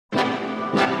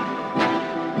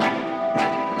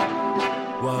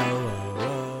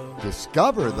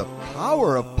Discover the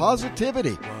power of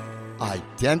positivity.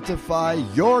 Identify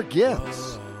your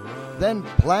gifts. Then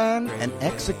plan and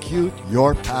execute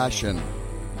your passion.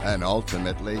 And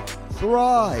ultimately,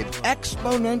 thrive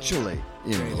exponentially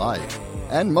in life.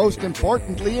 And most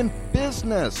importantly, in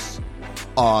business.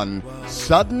 On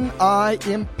Sudden Eye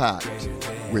Impact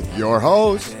with your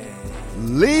host,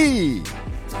 Lee.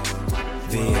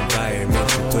 The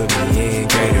environment you put me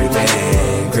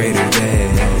in, greater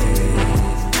than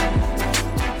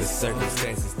the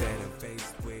circumstances that I'm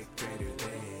faced with, greater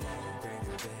than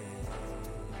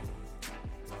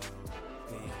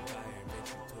the environment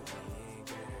you put me in,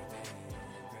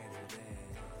 greater than the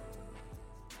circumstances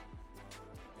that I'm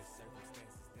faced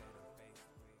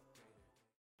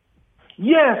with.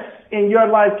 Yes, and your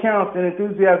life counts, and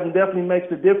enthusiasm definitely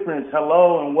makes a difference.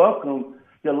 Hello and welcome.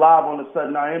 You're live on the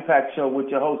Sudden Eye Impact Show with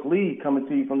your host, Lee, coming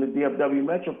to you from the DFW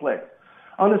Metroplex.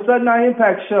 On the Sudden Eye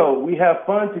Impact Show, we have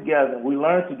fun together, we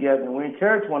learn together, and we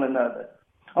encourage one another.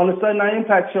 On the Sudden Eye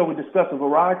Impact Show, we discuss a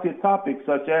variety of topics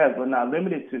such as, but not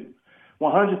limited to,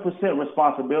 100%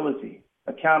 responsibility,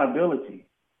 accountability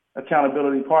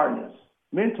partners,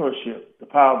 mentorship, the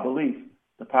power of belief,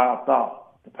 the power of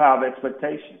thought, the power of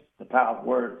expectation, the power of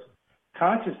words,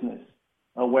 consciousness,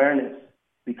 awareness,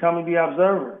 becoming the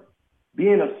observer,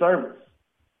 being of service,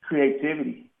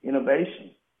 creativity,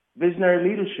 innovation, visionary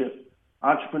leadership,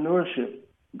 entrepreneurship,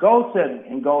 goal setting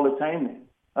and goal attainment,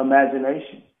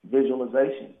 imagination,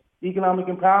 visualization, economic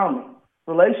empowerment,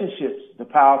 relationships, the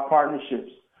power of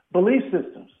partnerships, belief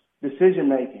systems, decision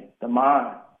making, the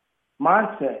mind,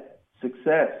 mindset,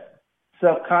 success,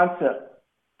 self-concept,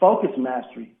 focus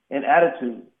mastery, and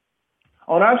attitude.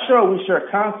 On our show, we share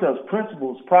concepts,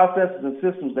 principles, processes, and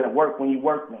systems that work when you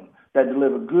work them, that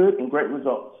deliver good and great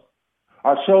results.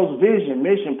 Our show's vision,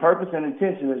 mission, purpose, and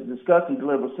intention is to discuss and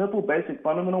deliver simple, basic,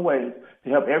 fundamental ways to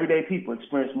help everyday people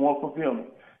experience more fulfillment,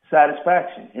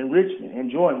 satisfaction, enrichment,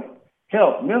 enjoyment,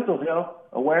 health, mental health,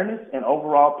 awareness, and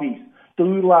overall peace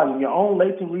through utilizing your own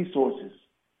latent resources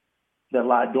that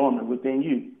lie dormant within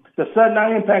you. The Sudden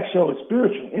Eye Impact Show is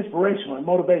spiritual, inspirational, and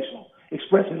motivational,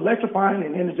 expressing electrifying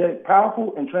and energetic,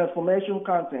 powerful, and transformational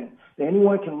content that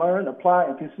anyone can learn, apply,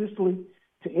 and consistently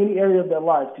to any area of their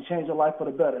life to change their life for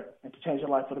the better and to change their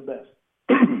life for the best.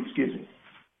 Excuse me.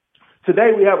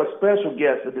 Today we have a special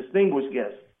guest, a distinguished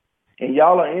guest, and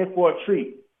y'all are in for a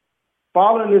treat.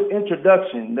 Following this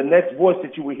introduction, the next voice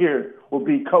that you will hear will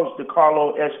be Coach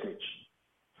DeCarlo Eskridge.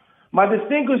 My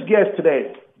distinguished guest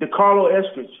today, DeCarlo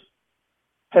Eskridge,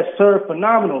 has served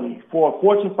phenomenally for a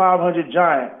Fortune 500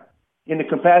 giant in the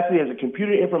capacity as a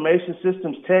computer information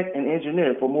systems tech and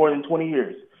engineer for more than 20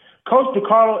 years. Coach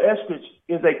DeCarlo Eskridge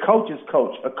is a coach's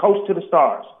coach, a coach to the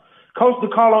stars. Coach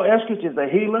DeCarlo Eskridge is a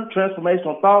healer,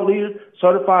 transformational thought leader,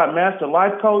 certified master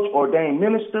life coach, ordained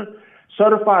minister,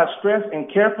 certified stress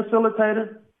and care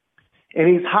facilitator, and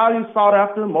he's highly sought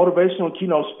after motivational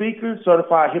keynote speaker,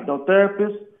 certified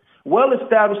hypnotherapist,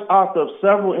 well-established author of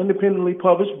several independently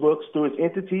published books through his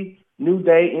entity, New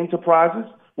Day Enterprises,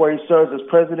 where he serves as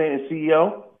president and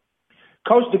CEO.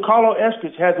 Coach DeCarlo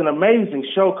Eskridge has an amazing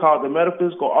show called the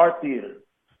Metaphysical Art Theater.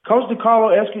 Coach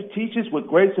DeCarlo Eskridge teaches with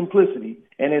great simplicity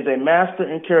and is a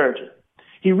master encourager.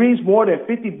 He reads more than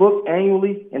 50 books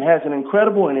annually and has an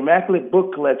incredible and immaculate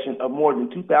book collection of more than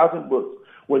 2,000 books.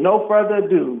 With no further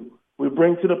ado, we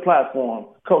bring to the platform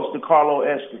Coach DeCarlo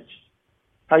Eskridge.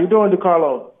 How you doing,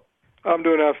 DeCarlo? I'm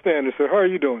doing outstanding, sir. How are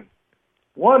you doing?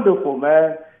 Wonderful,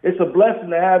 man. It's a blessing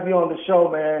to have you on the show,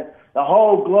 man. The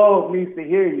whole globe needs to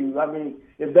hear you. I mean,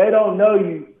 if they don't know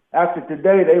you after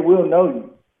today, they will know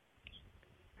you.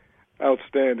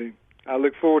 Outstanding. I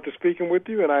look forward to speaking with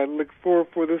you, and I look forward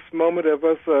for this moment of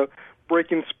us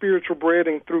breaking spiritual bread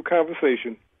and through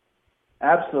conversation.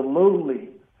 Absolutely.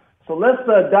 So let's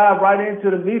dive right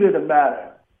into the meat of the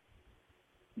matter.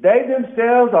 They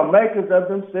themselves are makers of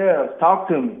themselves. Talk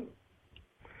to me.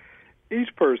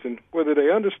 Each person, whether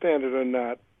they understand it or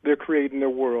not, they're creating their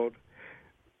world.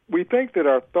 We think that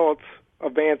our thoughts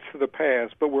advance to the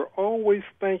past, but we're always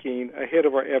thinking ahead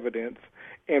of our evidence.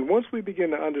 And once we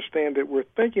begin to understand that we're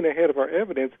thinking ahead of our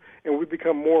evidence and we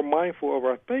become more mindful of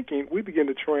our thinking, we begin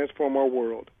to transform our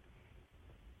world.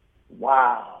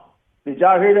 Wow. Did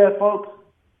y'all hear that, folks?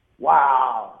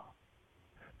 Wow.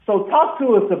 So talk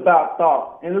to us about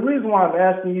thought. And the reason why I'm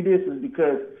asking you this is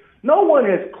because no one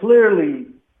has clearly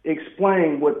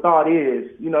explained what thought is.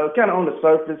 You know, kind of on the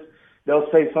surface, they'll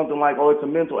say something like, oh, it's a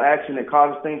mental action that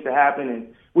causes things to happen.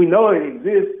 And we know it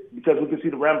exists because we can see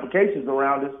the ramifications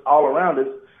around us, all around us,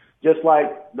 just like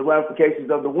the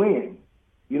ramifications of the wind.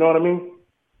 You know what I mean?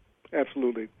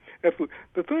 Absolutely. Absolutely.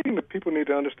 The thing that people need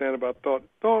to understand about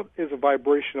thought is a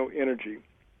vibrational energy.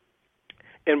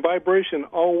 And vibration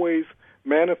always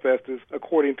manifests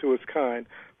according to its kind.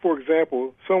 For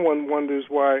example, someone wonders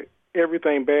why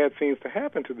everything bad seems to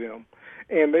happen to them.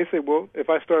 And they say, well, if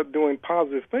I start doing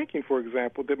positive thinking, for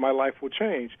example, that my life will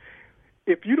change.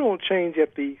 If you don't change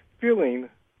at the feeling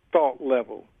thought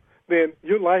level, then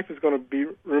your life is going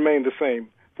to remain the same.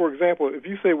 For example, if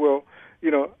you say, well,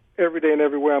 every day and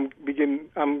everywhere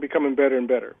I'm becoming better and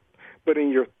better. But in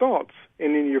your thoughts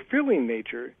and in your feeling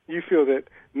nature, you feel that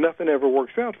nothing ever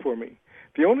works out for me.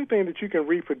 The only thing that you can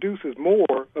reproduce is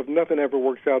more of nothing ever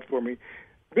works out for me.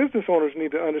 Business owners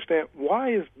need to understand,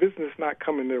 why is business not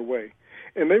coming their way?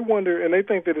 And they wonder, and they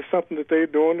think that it's something that they're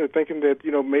doing. They're thinking that,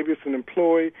 maybe it's an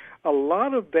employee. A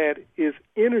lot of that is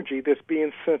energy that's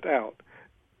being sent out.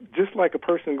 Just like a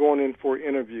person going in for an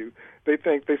interview, they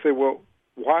say, well,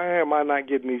 why am I not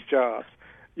getting these jobs?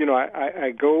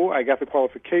 I go, I got the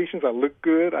qualifications, I look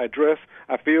good, I dress,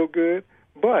 I feel good,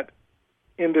 but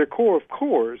in their core of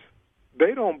cores,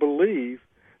 they don't believe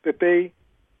that they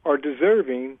are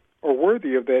deserving or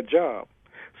worthy of that job.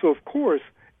 So, of course,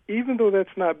 even though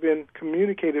that's not been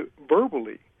communicated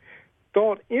verbally,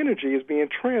 thought energy is being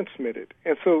transmitted.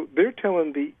 And so they're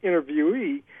telling the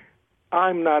interviewee,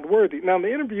 I'm not worthy. Now, the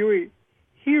interviewee,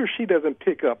 he or she doesn't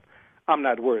pick up, I'm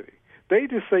not worthy. They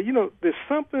just say, there's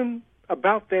something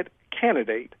about that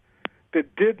candidate that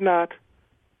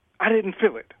I didn't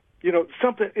feel it.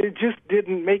 It just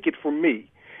didn't make it for me.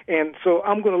 And so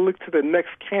I'm going to look to the next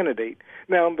candidate.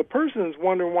 Now, the person is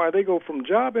wondering why they go from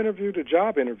job interview to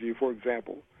job interview, for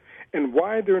example, and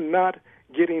why they're not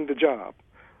getting the job.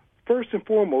 First and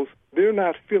foremost, they're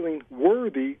not feeling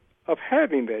worthy of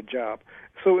having that job.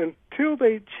 So until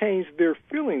they change their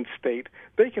feeling state,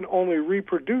 they can only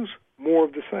reproduce more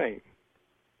of the same.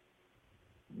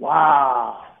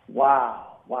 Wow.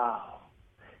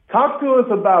 Talk to us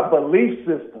about belief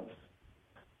systems.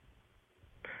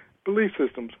 Belief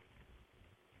systems.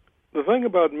 The thing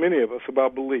about many of us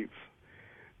about beliefs,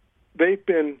 they've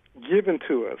been given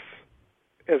to us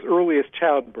as early as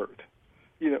childbirth.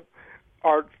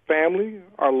 Our family,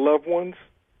 our loved ones,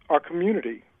 our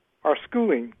community, our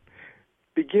schooling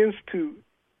begins to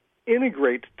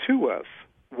integrate to us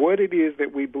what it is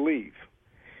that we believe.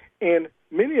 And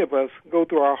many of us go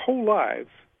through our whole lives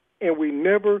and we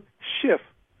never shift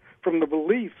from the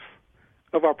beliefs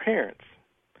of our parents.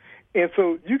 And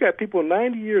so you got people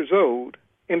 90 years old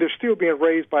and they're still being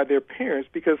raised by their parents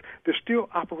because they're still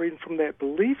operating from that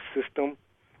belief system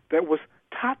that was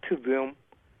taught to them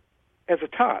as a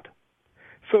tot.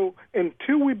 So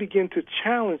until we begin to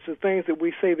challenge the things that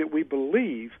we say that we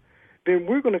believe, then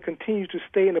we're going to continue to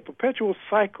stay in a perpetual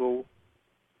cycle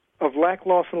of lack,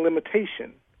 loss, and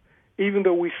limitation, even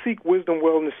though we seek wisdom,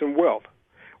 wellness, and wealth.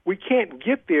 We can't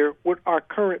get there with our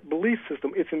current belief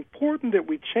system. It's important that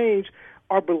we change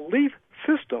our belief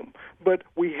system, but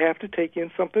we have to take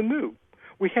in something new.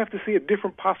 We have to see a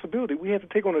different possibility. We have to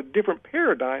take on a different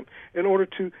paradigm in order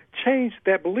to change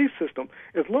that belief system.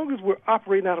 As long as we're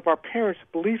operating out of our parents'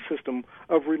 belief system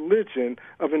of religion,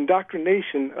 of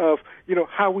indoctrination, of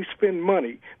how we spend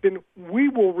money, then we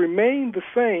will remain the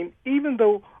same. Even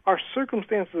though our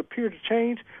circumstances appear to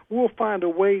change, we'll find a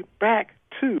way back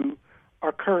to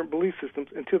our current belief systems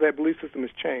until that belief system is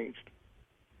changed.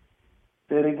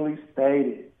 Fittingly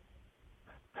stated.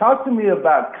 Talk to me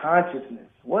about consciousness.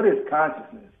 What is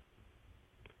consciousness?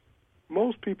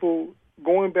 Most people,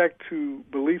 going back to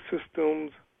belief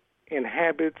systems and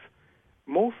habits,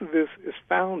 most of this is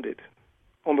founded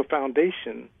on the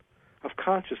foundation of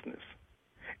consciousness.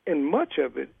 And much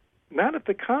of it, not at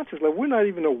the conscious level, we're not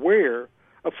even aware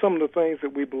of some of the things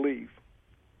that we believe.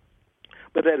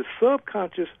 But at a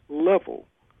subconscious level,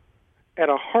 at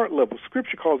a heart level,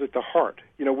 Scripture calls it the heart.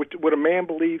 What a man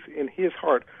believes in his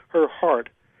heart, her heart,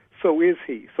 so is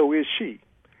he, so is she.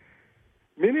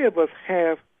 Many of us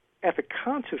have, at the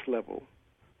conscious level,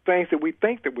 things that we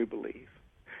think that we believe.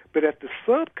 But at the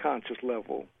subconscious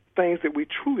level, things that we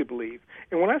truly believe.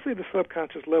 And when I say the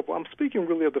subconscious level, I'm speaking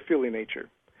really of the feeling nature.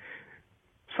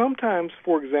 Sometimes,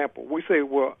 for example, we say,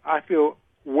 well, I feel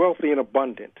wealthy and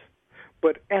abundant.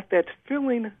 But at that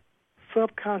feeling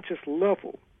subconscious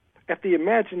level, at the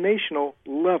imaginational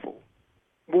level,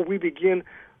 where we begin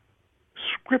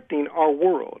scripting our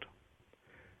world,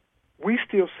 we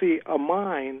still see a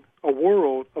mind, a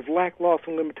world of lack, loss,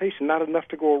 and limitation, not enough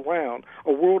to go around,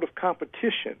 a world of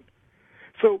competition.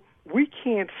 So we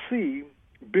can't see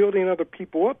building other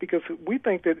people up because we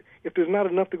think that if there's not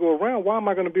enough to go around, why am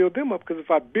I going to build them up? Because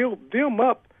if I build them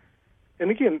up,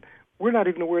 and again, we're not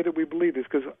even aware that we believe this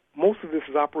because most of this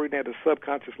is operating at a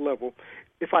subconscious level.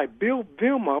 If I build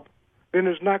them up, then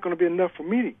there's not going to be enough for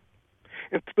me.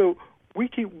 And so we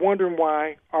keep wondering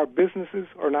why our businesses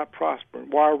are not prospering,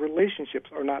 why our relationships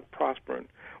are not prospering,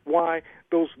 why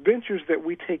those ventures that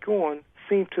we take on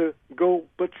seem to go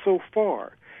but so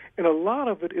far. And a lot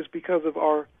of it is because of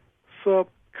our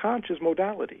subconscious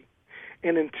modality.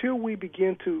 And until we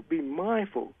begin to be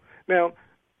mindful, now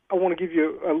I want to give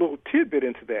you a little tidbit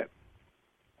into that.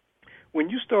 When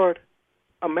you start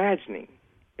imagining,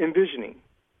 envisioning,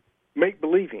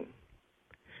 make-believing,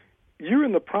 you're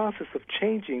in the process of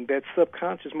changing that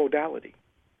subconscious modality.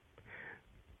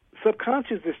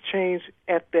 Subconscious is changed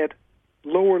at that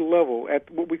lower level, at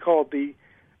what we call the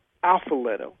alpha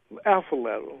level,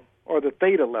 or the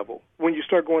theta level. When you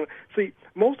start going, see,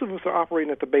 most of us are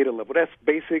operating at the beta level. That's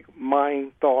basic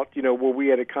mind thought, where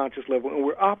we at a conscious level, and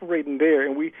we're operating there,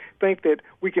 and we think that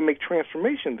we can make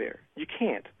transformation there. You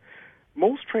can't.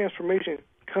 Most transformation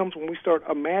comes when we start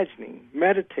imagining,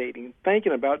 meditating,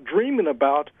 thinking about, dreaming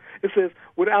about. It says,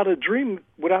 without a dream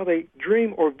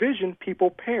or vision,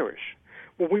 people perish.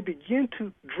 When we begin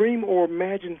to dream or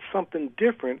imagine something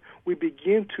different, we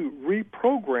begin to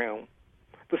reprogram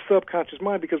the subconscious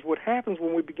mind, because what happens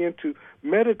when we begin to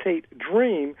meditate,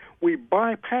 dream, we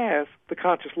bypass the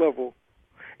conscious level.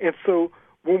 And so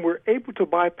when we're able to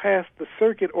bypass the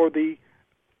circuit or the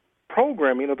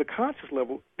programming of the conscious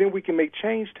level, then we can make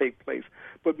change take place.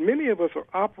 But many of us are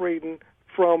operating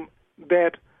from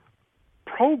that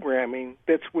programming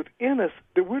that's within us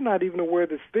that we're not even aware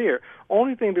that's there.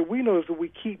 Only thing that we know is that we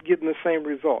keep getting the same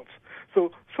results.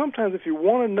 So sometimes if you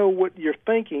want to know what you're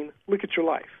thinking, look at your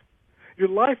life. Your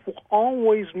life will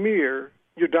always mirror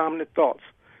your dominant thoughts.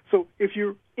 So if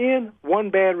you're in one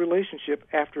bad relationship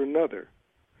after another,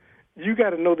 you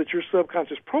got to know that your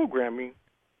subconscious programming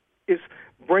is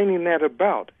bringing that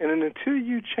about. And then until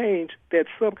you change that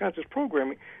subconscious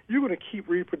programming, you're going to keep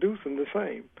reproducing the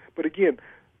same. But again,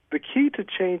 the key to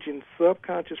changing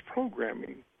subconscious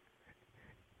programming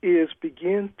is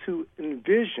begin to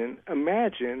envision,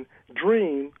 imagine,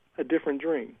 dream a different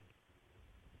dream.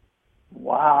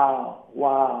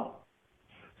 Wow.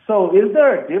 So is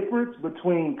there a difference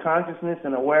between consciousness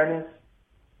and awareness,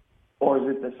 or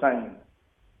is it the same?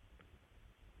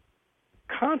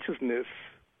 Consciousness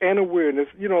and awareness,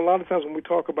 a lot of times when we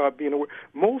talk about being aware,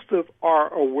 most of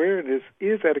our awareness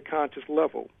is at a conscious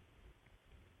level.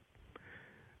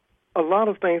 A lot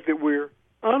of things that we're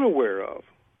unaware of,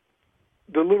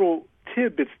 the little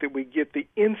tidbits that we get, the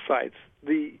insights,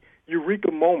 the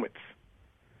eureka moments,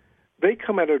 they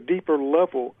come at a deeper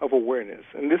level of awareness.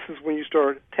 And this is when you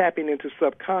start tapping into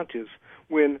subconscious,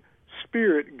 when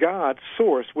spirit, God,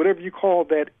 source, whatever you call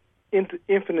that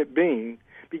infinite being,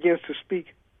 begins to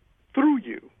speak through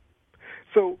you.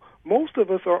 So most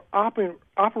of us are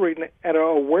operating at our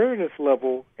awareness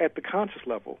level at the conscious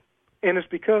level. And it's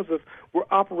because of we're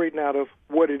operating out of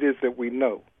what it is that we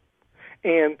know.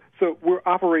 And so we're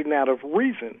operating out of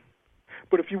reason.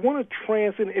 But if you want to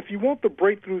transcend, if you want the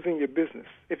breakthroughs in your business,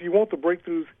 if you want the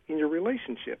breakthroughs in your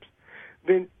relationships,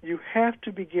 then you have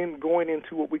to begin going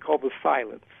into what we call the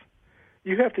silence.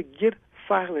 You have to get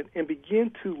silent and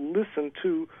begin to listen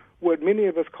to what many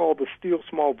of us call the still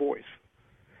small voice.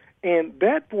 And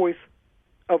that voice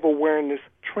of awareness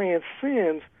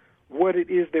transcends what it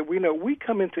is that we know. We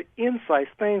come into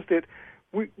insights, things that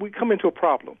we come into a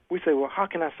problem. We say, well, how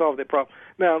can I solve that problem?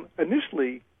 Now,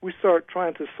 initially, we start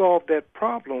trying to solve that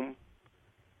problem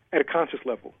at a conscious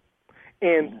level.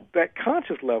 And that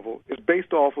conscious level is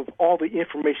based off of all the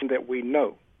information that we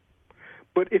know.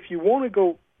 But if you want to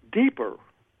go deeper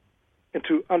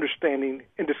into understanding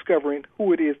and discovering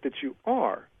who it is that you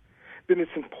are, then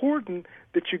it's important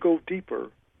that you go deeper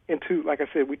into, like I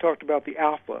said, we talked about the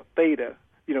alpha, theta,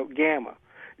 gamma.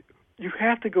 You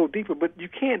have to go deeper, but you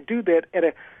can't do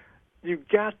that you've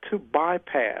got to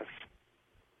bypass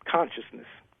consciousness.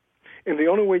 And the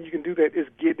only way you can do that is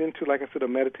get into, like I said, a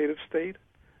meditative state.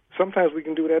 Sometimes we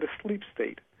can do it at a sleep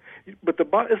state. But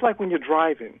it's like when you're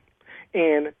driving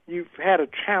and you've had a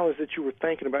challenge that you were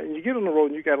thinking about, and you get on the road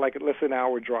and you got like less than an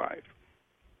hour drive.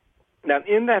 Now,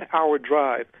 in that hour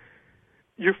drive,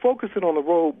 you're focusing on the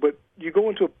road, but you go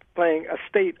into playing a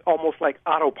state almost like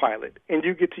autopilot, and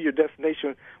you get to your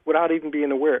destination without even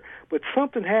being aware. But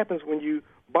something happens when you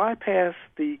bypass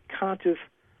the conscious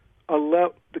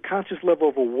level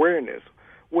of awareness.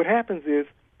 What happens is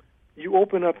you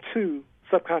open up to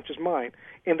subconscious mind,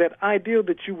 and that ideal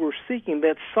that you were seeking,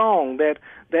 that song, that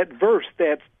verse,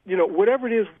 that whatever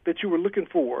it is that you were looking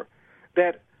for,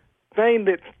 that thing,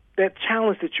 that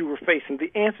challenge that you were facing,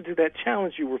 the answer to that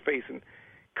challenge you were facing,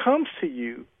 comes to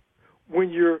you when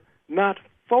you're not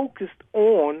focused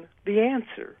on the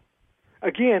answer.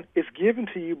 Again, it's given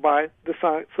to you by the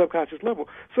subconscious level.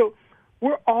 So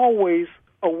we're always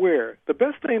aware. The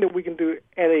best thing that we can do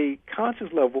at a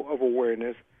conscious level of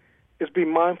awareness is be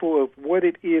mindful of what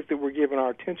it is that we're giving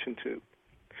our attention to.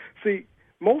 See,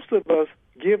 most of us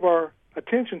give our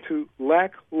attention to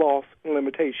lack, loss, and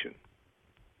limitation.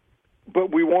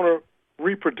 But we want to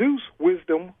reproduce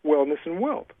wisdom, wellness, and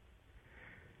wealth.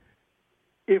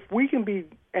 If we can be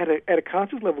at a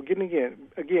conscious level, again,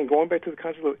 going back to the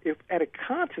conscious level, if at a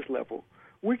conscious level,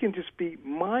 we can just be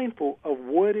mindful of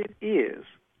what it is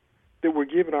that we're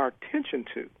giving our attention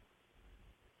to.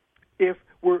 If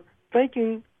we're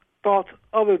thinking thoughts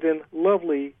other than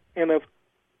lovely and of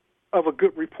a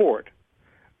good report,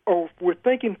 or if we're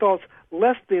thinking thoughts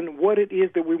less than what it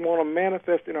is that we want to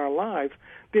manifest in our lives,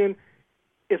 then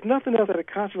it's nothing else than a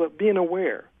conscious level, being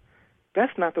aware.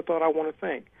 That's not the thought I want to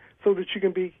think. So that you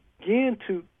can begin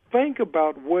to think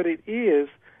about what it is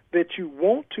that you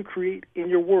want to create in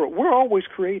your world. We're always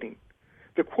creating.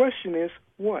 The question is,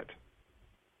 what?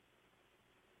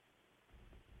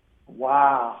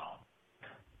 Wow.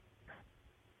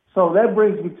 So that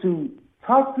brings me to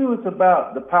talk to us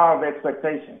about the power of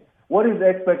expectation. What is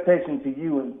expectation to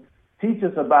you? And teach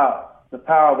us about the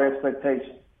power of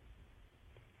expectation.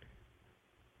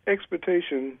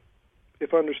 Expectation,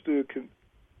 if understood, can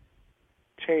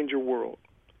change your world.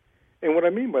 And what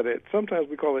I mean by that, sometimes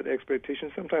we call it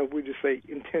expectation, sometimes we just say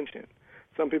intention.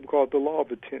 Some people call it the law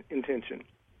of intention.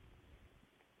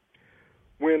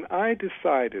 When I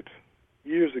decided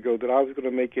years ago that I was going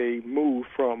to make a move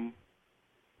from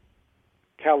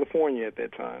California at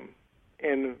that time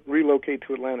and relocate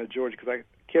to Atlanta, Georgia, because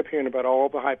I kept hearing about all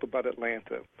the hype about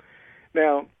Atlanta.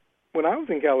 Now, when I was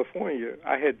in California,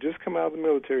 I had just come out of the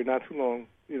military not too long,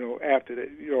 after that,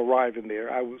 arriving there.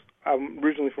 I'm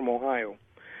originally from Ohio,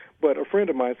 but a friend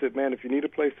of mine said, "Man, if you need a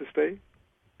place to stay,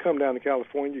 come down to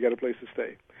California. You got a place to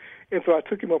stay." And so I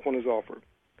took him up on his offer.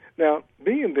 Now,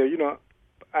 being there,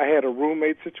 I had a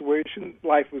roommate situation.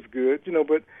 Life was good,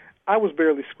 but I was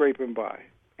barely scraping by,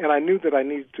 and I knew that I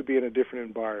needed to be in a different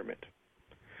environment.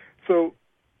 So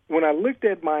when I looked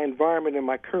at my environment and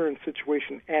my current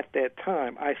situation at that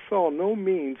time, I saw no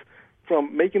means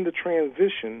from making the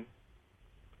transition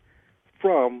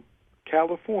from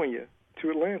California to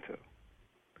Atlanta.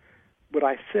 But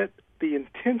I set the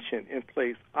intention in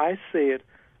place. I said,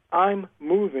 I'm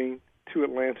moving to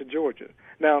Atlanta, Georgia.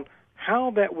 Now,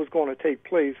 how that was going to take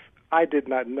place, I did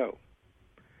not know.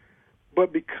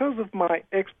 But because of my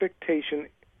expectation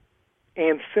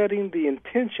and setting the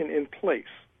intention in place,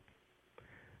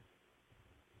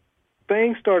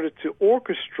 things started to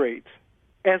orchestrate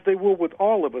as they will with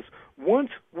all of us.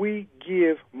 Once we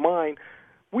give mind,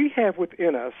 we have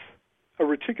within us a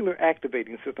reticular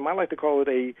activating system. I like to call it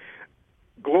a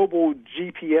global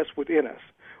GPS within us.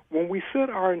 When we set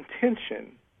our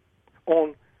intention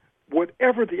on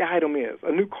whatever the item is,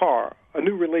 a new car, a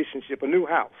new relationship, a new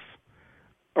house,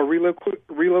 a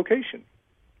relocation,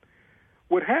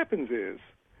 what happens is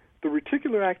the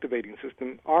reticular activating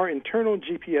system, our internal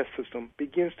GPS system,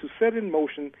 begins to set in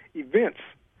motion events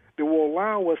that will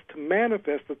allow us to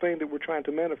manifest the thing that we're trying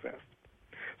to manifest.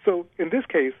 So in this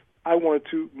case, I wanted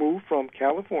to move from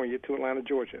California to Atlanta,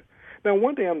 Georgia. Now,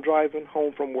 one day I'm driving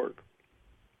home from work,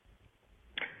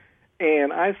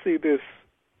 and I see this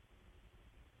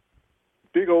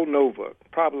big old Nova,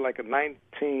 probably like a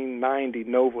 1990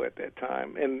 Nova at that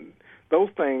time, and those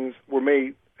things were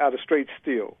made out of straight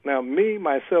steel. Now,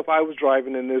 myself, I was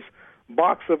driving in this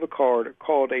box of a car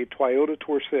called a Toyota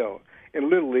Tercel, and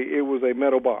literally it was a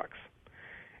metal box.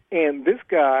 And this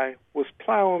guy was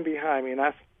plowing behind me, and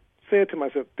I said to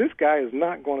myself, this guy is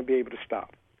not going to be able to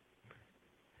stop.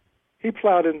 He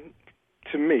plowed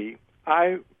into me.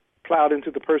 I plowed into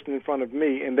the person in front of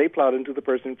me, and they plowed into the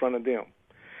person in front of them.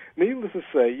 Needless to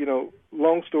say,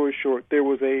 long story short, there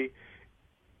was a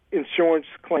insurance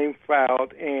claim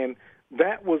filed, and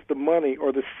that was the money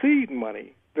or the seed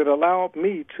money that allowed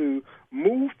me to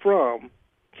move from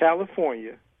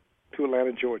California to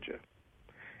Atlanta, Georgia.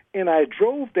 And I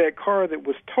drove that car that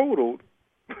was totaled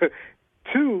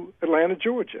to Atlanta,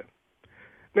 Georgia.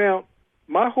 Now,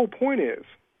 my whole point is,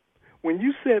 when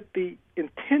you set the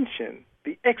intention,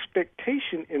 the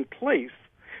expectation in place,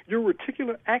 your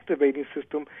reticular activating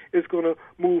system is going to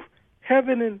move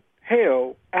heaven and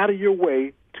hell out of your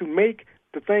way to make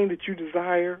the thing that you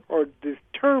desire or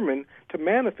determine to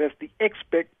manifest the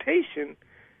expectation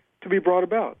to be brought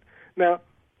about. Now,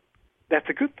 that's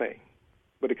a good thing,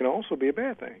 but it can also be a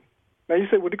bad thing. Now, you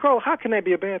say, well, DeCarlo, how can that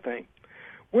be a bad thing?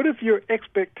 What if your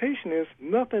expectation is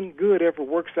nothing good ever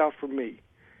works out for me?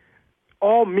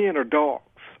 All men are dogs.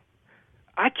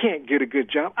 I can't get a good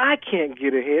job. I can't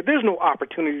get ahead. There's no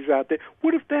opportunities out there.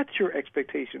 What if that's your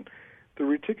expectation? The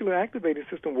reticular activating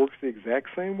system works the exact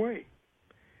same way.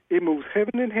 It moves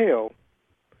heaven and hell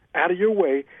out of your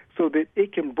way so that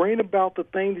it can bring about the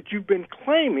thing that you've been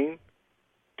claiming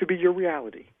to be your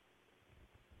reality.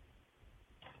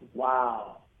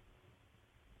 Wow.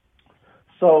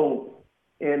 So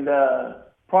in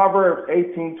Proverbs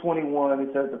 18:21,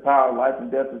 it says the power of life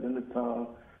and death is in the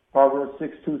tongue. Proverbs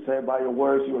 6:2 says, by your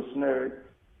words you are snared.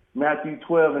 Matthew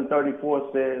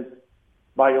 12:34 says,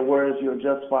 by your words you are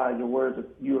justified, your words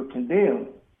you are condemned.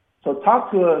 So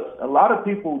talk to us. A lot of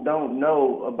people don't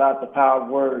know about the power of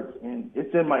words, and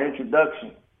it's in my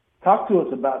introduction. Talk to us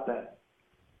about that.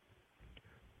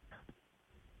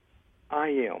 I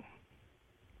am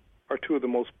are two of the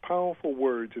most powerful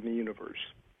words in the universe.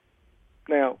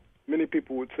 Now, many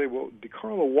people would say, well,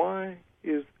 DeCarlo, why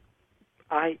is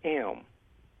I am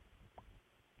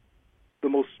the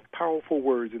most powerful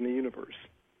words in the universe?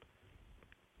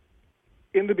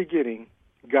 In the beginning,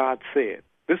 God said.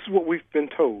 This is what we've been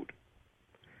told.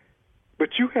 But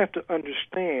you have to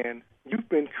understand you've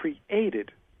been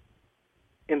created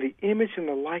in the image and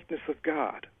the likeness of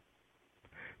God.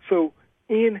 So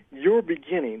in your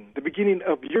beginning, the beginning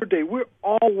of your day, we're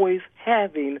always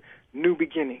having new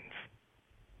beginnings.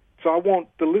 So I want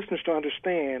the listeners to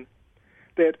understand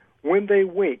that when they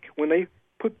wake, when they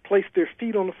place their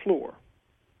feet on the floor,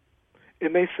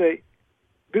 and they say,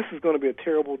 this is going to be a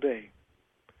terrible day,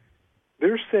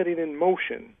 they're setting in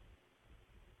motion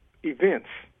events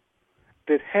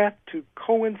that have to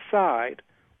coincide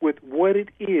with what it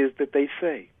is that they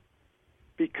say,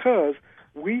 because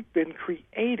we've been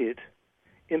created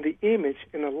in the image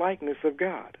and the likeness of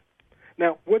God.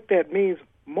 Now, what that means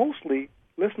mostly,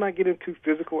 let's not get into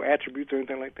physical attributes or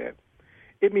anything like that.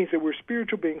 It means that we're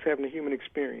spiritual beings having a human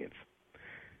experience.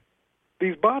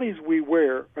 These bodies we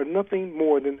wear are nothing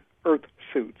more than earth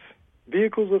suits,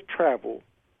 vehicles of travel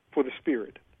for the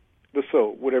spirit, the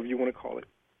soul, whatever you want to call it.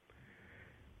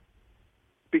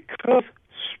 Because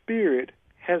spirit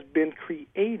has been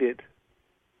created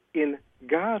in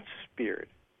God's spirit,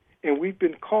 and we've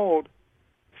been called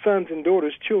sons and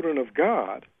daughters, children of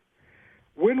God,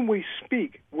 when we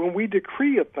speak, when we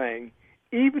decree a thing,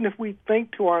 even if we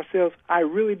think to ourselves, I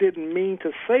really didn't mean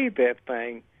to say that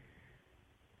thing,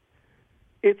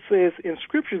 it says in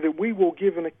Scripture that we will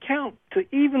give an account to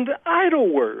even the idle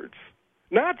words,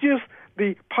 not just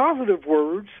the positive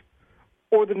words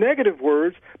or the negative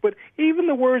words, but even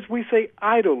the words we say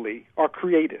idly are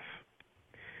creative.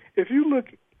 If you look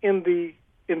in the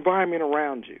environment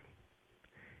around you,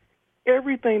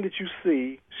 everything that you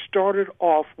see started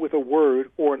off with a word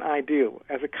or an ideal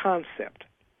as a concept.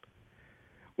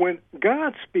 When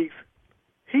God speaks,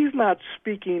 he's not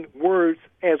speaking words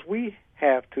as we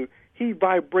have to. He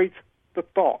vibrates the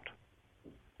thought.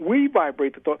 We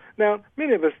vibrate the thought. Now,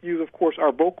 many of us use, of course,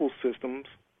 our vocal systems,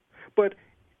 but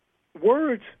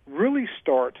words really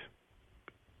start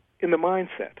in the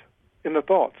mindset, in the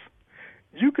thoughts.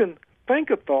 You can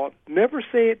think a thought, never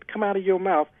say it come out of your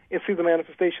mouth, and see the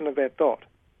manifestation of that thought.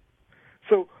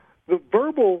 So the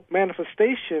verbal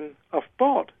manifestation of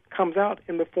thought comes out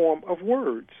in the form of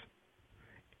words.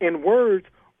 And words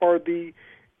are the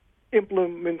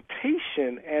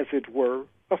implementation, as it were,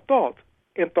 of thought.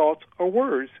 And thoughts are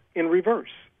words in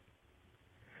reverse.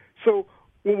 So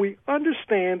when we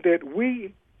understand that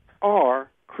we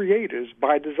are creators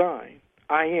by design,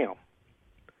 I am,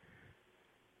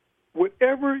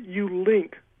 whatever you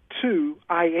link to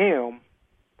I am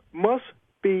must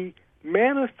be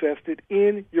manifested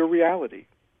in your reality.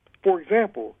 For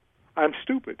example, I'm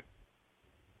stupid.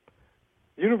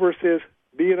 Universe says,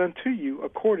 be it unto you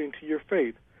according to your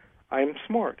faith. I am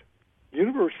smart.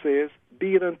 Universe says,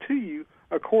 be it unto you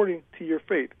according to your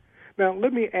faith. Now,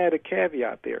 let me add a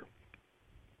caveat there.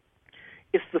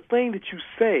 It's the thing that you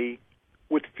say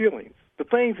with feelings, the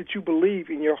things that you believe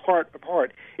in your heart of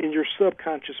heart, in your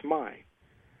subconscious mind.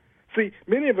 See,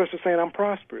 many of us are saying, I'm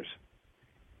prosperous,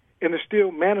 and they're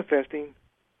still manifesting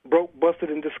broke, busted,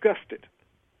 and disgusted.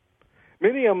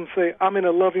 Many of them say, I'm in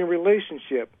a loving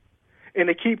relationship, and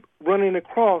they keep running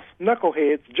across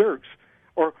knuckleheads, jerks,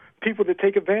 or people that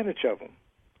take advantage of them.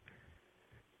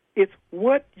 It's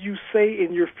what you say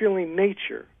in your feeling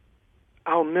nature.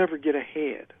 I'll never get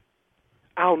ahead.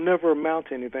 I'll never amount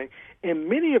to anything. And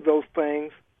many of those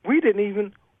things, we didn't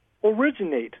even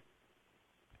originate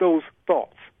those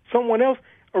thoughts. Someone else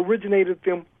originated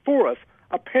them for us.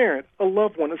 A parent, a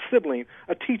loved one, a sibling,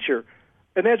 a teacher,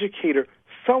 an educator,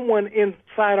 someone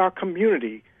inside our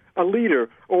community, a leader,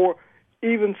 or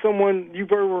even someone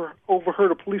you've ever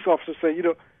overheard a police officer say,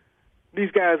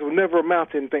 these guys will never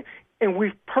amount to anything. And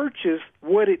we've purchased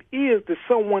what it is that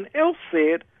someone else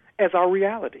said as our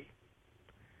reality.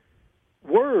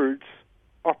 Words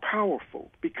are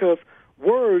powerful because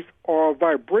Words are a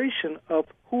vibration of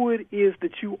who it is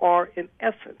that you are in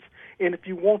essence. And if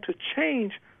you want to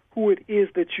change who it is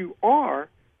that you are,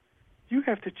 you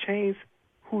have to change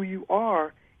who you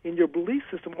are in your belief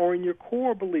system or in your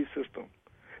core belief system.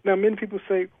 Now, many people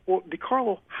say, well,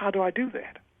 DeCarlo, how do I do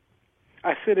that?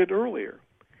 I said it earlier.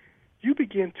 You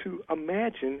begin to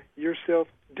imagine yourself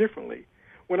differently.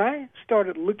 When I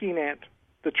started looking at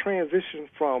the transition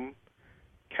from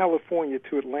California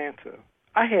to Atlanta,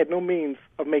 I had no means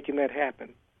of making that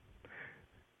happen.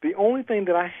 The only thing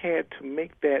that I had to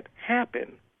make that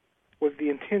happen was the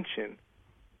intention,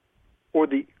 or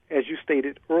the, as you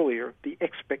stated earlier, the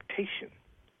expectation.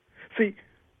 See,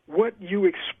 what you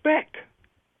expect,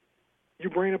 you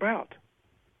bring about.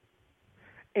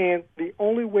 And the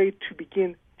only way to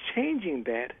begin changing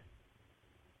that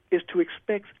is to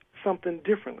expect something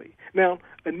differently. Now,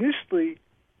 initially,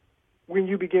 when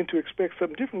you begin to expect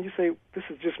something different, you say, this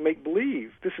is just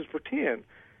make-believe, this is pretend.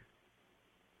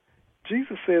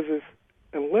 Jesus says this,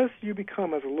 unless you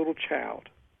become as a little child,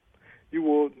 you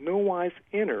will no wise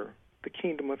enter the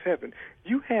kingdom of heaven.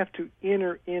 You have to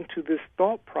enter into this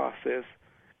thought process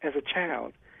as a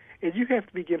child, and you have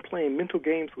to begin playing mental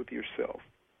games with yourself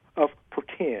of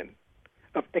pretend,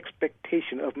 of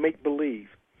expectation, of make-believe.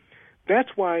 That's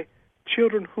why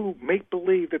children who make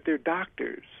believe that they're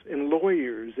doctors and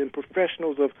lawyers and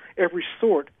professionals of every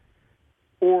sort,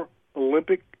 or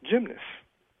Olympic gymnasts,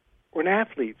 or an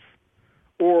athletes,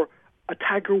 or a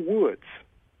Tiger Woods,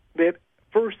 that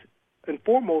first and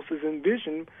foremost is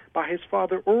envisioned by his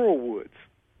father Earl Woods.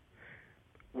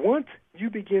 Once you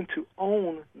begin to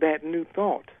own that new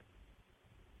thought,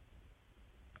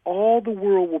 all the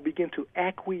world will begin to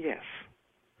acquiesce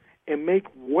and make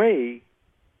way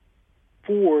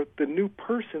for the new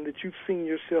person that you've seen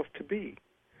yourself to be.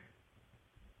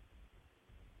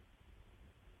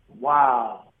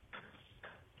 Wow.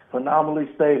 Phenomenally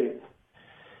stated.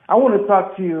 I want to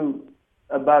talk to you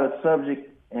about a subject,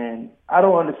 and I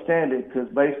don't understand it because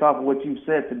based off of what you've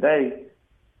said today,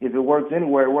 if it works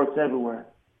anywhere, it works everywhere.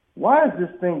 Why is this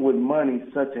thing with money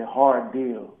such a hard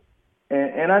deal?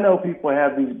 And I know people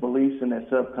have these beliefs in their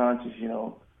subconscious,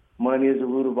 money is the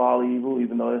root of all evil,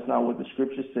 even though that's not what the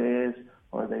scripture says,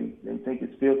 or they think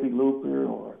it's filthy lucre,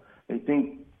 or they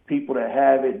think people that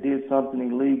have it did something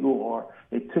illegal, or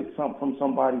they took something from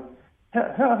somebody.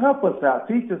 Help us out.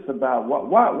 Teach us about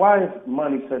why is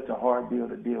money such a hard deal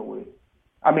to deal with?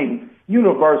 I mean,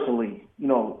 universally,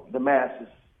 the masses.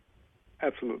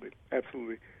 Absolutely,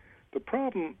 absolutely. The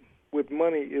problem with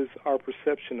money is our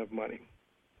perception of money.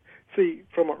 See,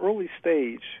 from an early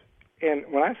stage, and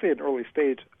when I say an early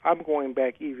stage, I'm going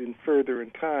back even further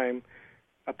in time,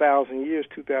 1,000 years,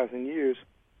 2,000 years,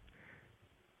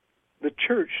 the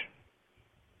church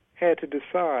had to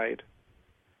decide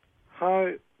how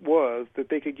it was that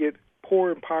they could get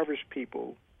poor, impoverished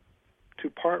people to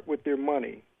part with their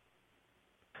money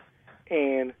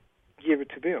and give it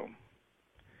to them.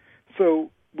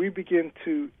 So we begin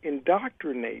to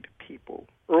indoctrinate people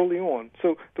early on.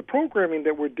 So the programming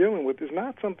that we're dealing with is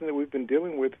not something that we've been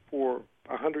dealing with for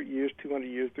 100 years, 200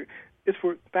 years. It's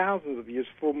for thousands of years,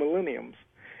 for millenniums.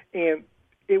 And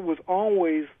it was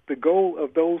always the goal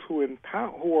of those who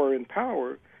are in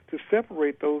power to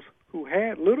separate those who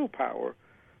had little power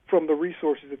from the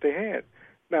resources that they had.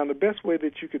 Now, the best way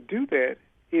that you could do that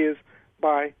is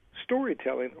by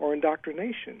storytelling or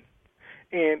indoctrination.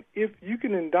 And if you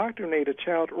can indoctrinate a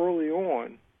child early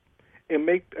on and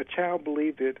make a child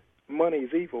believe that money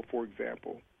is evil, for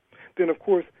example, then, of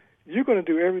course, you're going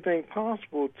to do everything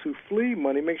possible to flee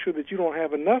money, make sure that you don't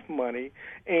have enough money,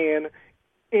 and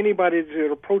anybody that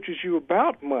approaches you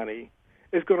about money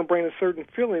is going to bring a certain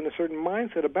feeling, a certain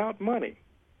mindset about money.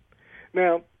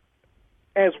 Now,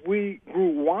 as we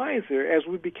grew wiser, as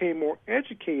we became more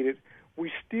educated,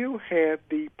 we still had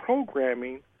the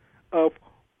programming of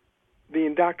the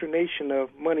indoctrination of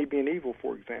money being evil,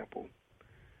 for example,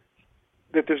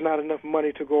 that there's not enough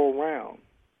money to go around.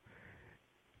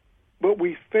 But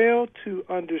we failed to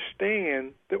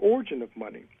understand the origin of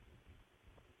money.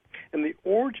 And the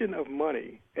origin of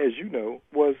money, as you know,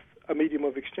 was a medium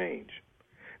of exchange.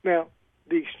 Now,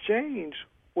 the exchange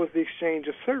was the exchange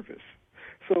of service.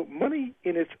 So money,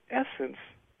 in its essence,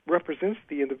 represents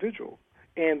the individual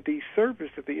and the service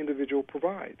that the individual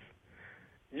provides.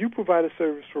 You provide a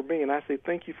service for me, and I say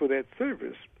thank you for that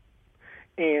service.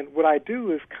 And what I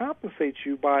do is compensate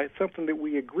you by something that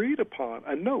we agreed upon,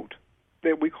 a note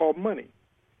that we call money.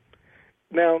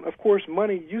 Now, of course,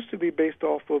 money used to be based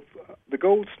off of the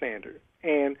gold standard,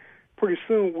 and pretty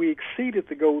soon we exceeded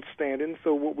the gold standard, and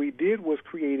so what we did was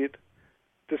created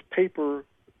this paper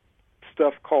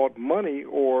stuff called money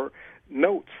or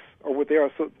notes or what they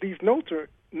are. So these notes are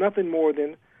nothing more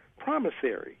than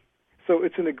promissory. So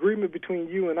it's an agreement between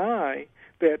you and I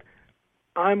that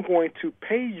I'm going to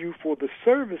pay you for the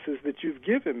services that you've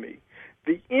given me,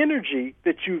 the energy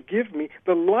that you've given me,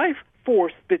 the life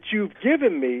force that you've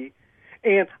given me,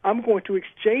 and I'm going to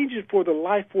exchange it for the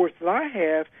life force that I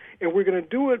have, and we're going to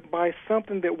do it by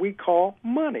something that we call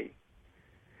money.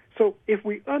 So if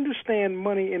we understand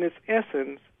money in its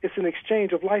essence, it's an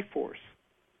exchange of life force.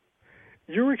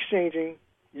 You're exchanging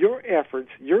your efforts,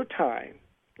 your time,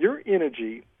 your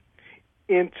energy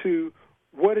into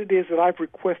what it is that I've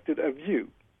requested of you.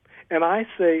 And I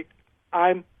say,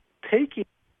 I'm taking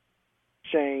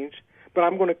exchange, but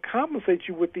I'm going to compensate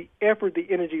you with the effort, the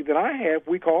energy that I have,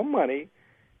 we call money,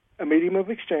 a medium of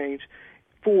exchange,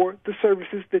 for the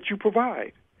services that you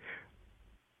provide.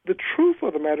 The truth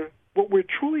of the matter, what we're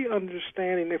truly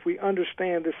understanding, if we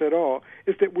understand this at all,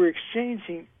 is that we're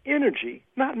exchanging energy,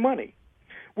 not money.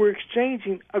 We're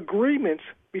exchanging agreements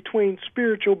between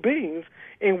spiritual beings,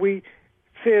 and we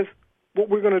says what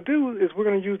we're going to do is we're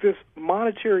going to use this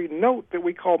monetary note that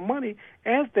we call money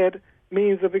as that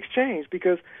means of exchange,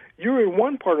 because you're in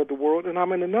one part of the world and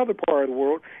I'm in another part of the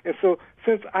world. And so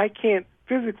since I can't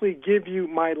physically give you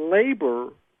my labor,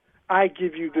 I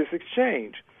give you this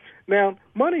exchange. Now,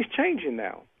 money's changing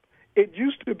now. It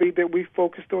used to be that we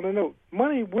focused on a note.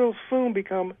 Money will soon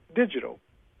become digital,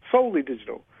 solely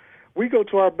digital. We go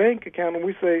to our bank account and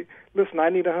we say, listen, I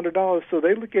need $100. So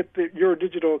they look at your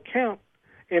digital account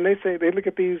and they look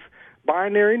at these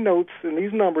binary notes and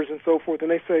these numbers and so forth, and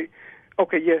they say,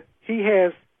 okay, yeah, he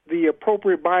has the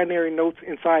appropriate binary notes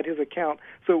inside his account,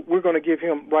 so we're going to give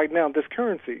him right now this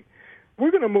currency.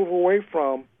 We're going to move away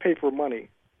from paper money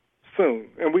soon,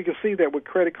 and we can see that with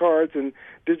credit cards and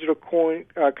digital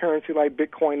currency like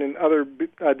Bitcoin and other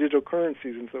digital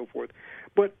currencies and so forth.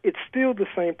 But it's still the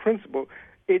same principle.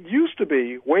 It used to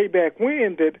be way back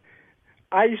when that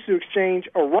I used to exchange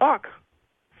a rock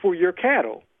for your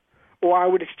cattle, or I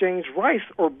would exchange rice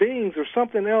or beans or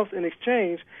something else in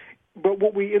exchange. But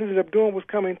what we ended up doing was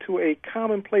coming to a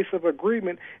common place of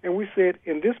agreement, and we said,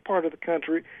 in this part of the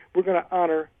country, we're going to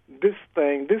honor this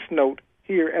thing, this note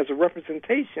here, as a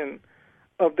representation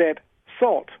of that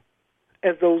salt,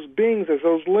 as those beans, as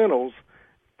those lentils,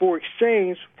 for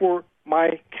exchange for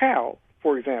my cow,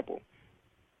 for example.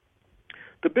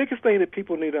 The biggest thing that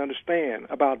people need to understand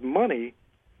about money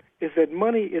is that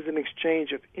money is an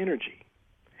exchange of energy.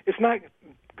 It's not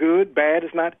good, bad,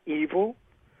 it's not evil.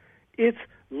 It's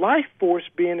life force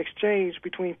being exchanged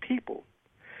between people.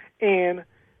 And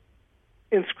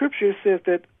in Scripture it says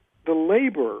that the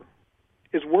laborer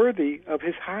is worthy of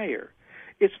his hire.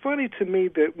 It's funny to me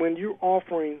that when you're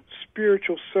offering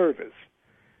spiritual service,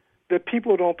 that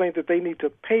people don't think that they need to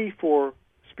pay for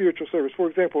spiritual service. For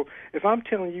example, if I'm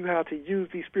telling you how to use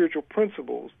these spiritual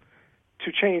principles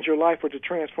to change your life or to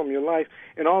transform your life,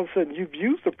 and all of a sudden you've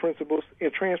used the principles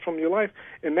and transformed your life,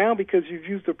 and now because you've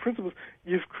used the principles,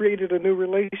 you've created a new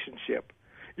relationship.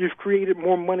 You've created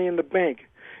more money in the bank.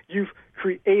 You've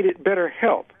created better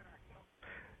health.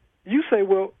 You say,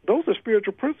 well, those are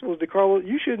spiritual principles, DeCarlo.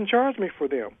 You shouldn't charge me for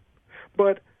them.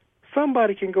 But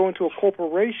somebody can go into a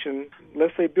corporation,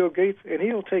 let's say Bill Gates, and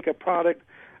he'll take a product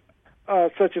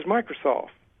such as Microsoft.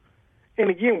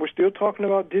 And again, we're still talking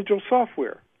about digital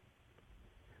software.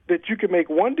 That you can make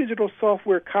one digital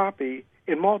software copy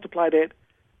and multiply that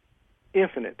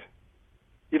infinite,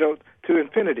 to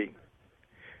infinity.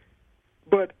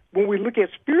 But when we look at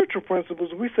spiritual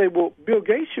principles, we say, well, Bill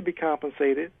Gates should be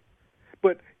compensated,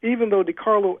 but even though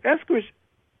DeCarlo Esquich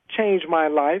changed my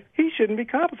life, he shouldn't be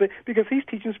compensated because he's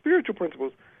teaching spiritual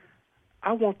principles.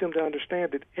 I want them to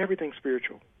understand that everything's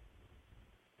spiritual.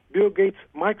 Bill Gates'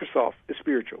 Microsoft is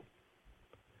spiritual.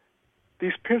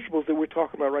 These principles that we're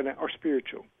talking about right now are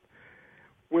spiritual.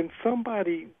 When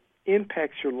somebody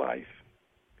impacts your life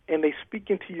and they speak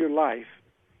into your life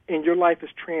and your life is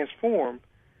transformed,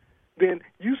 then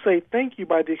you say thank you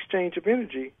by the exchange of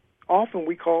energy. Often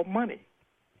we call money.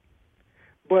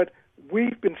 But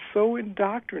we've been so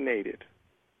indoctrinated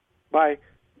by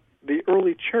the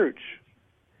early church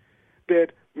that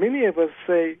many of us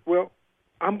say, well,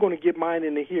 I'm going to get mine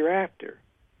in the hereafter.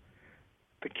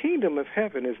 The kingdom of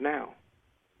heaven is now.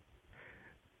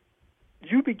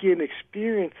 You begin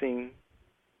experiencing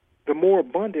the more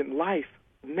abundant life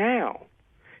now.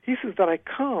 He says that I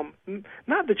come,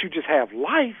 not that you just have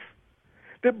life,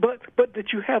 but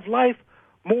that you have life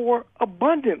more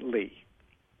abundantly.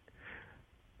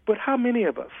 But how many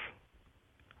of us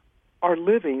are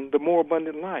living the more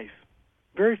abundant life?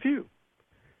 Very few.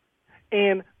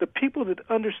 And the people that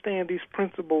understand these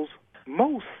principles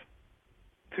most,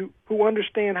 who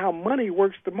understand how money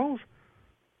works the most,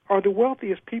 are the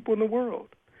wealthiest people in the world.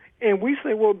 And we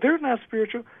say, well, they're not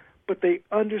spiritual, but they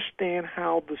understand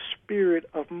how the spirit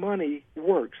of money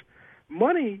works.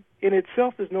 Money in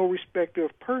itself is no respecter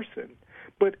of person.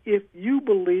 But if you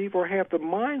believe or have the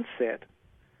mindset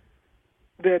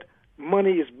that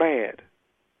money is bad,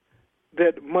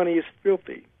 that money is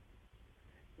filthy,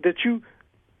 that you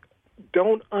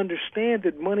don't understand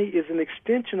that money is an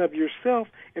extension of yourself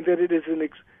and that it is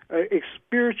a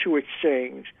spiritual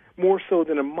exchange more so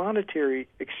than a monetary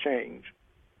exchange,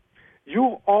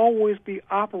 you'll always be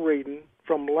operating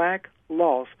from lack,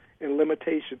 loss, and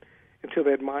limitation until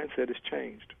that mindset is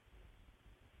changed.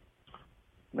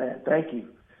 Man, thank you.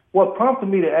 What prompted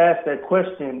me to ask that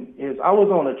question is I was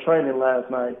on a training last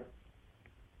night,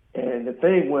 and the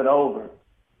thing went over,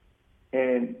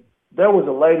 and there was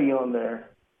a lady on there,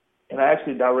 and I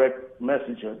actually direct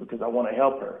messaged her because I want to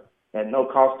help her at no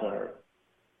cost to her.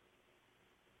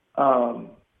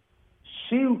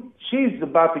 She's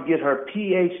about to get her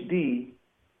PhD,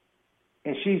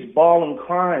 and she's bawling,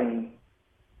 crying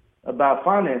about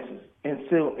finances. And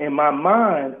so in my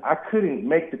mind, I couldn't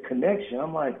make the connection.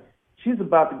 I'm like, she's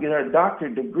about to get her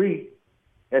doctorate degree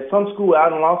at some school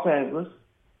out in Los Angeles.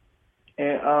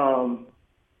 And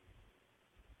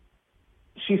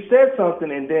she said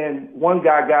something, and then one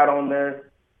guy got on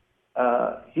there.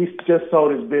 He just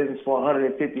sold his business for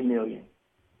 $150 million.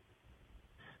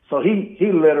 So he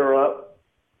lit her up.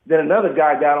 Then another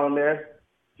guy got on there.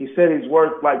 He said he's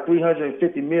worth like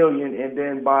 $350 million, and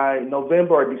then by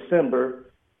November or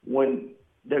December, when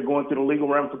they're going through the legal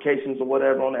ramifications or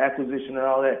whatever on the acquisition and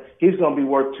all that, he's going to be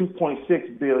worth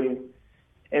 $2.6 billion.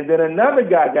 And then another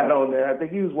guy got on there. I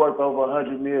think he was worth over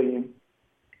 $100 million.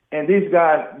 And these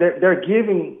guys, they're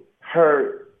giving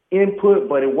her input,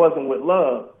 but it wasn't with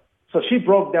love. So she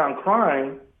broke down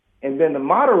crying, and then the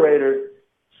moderator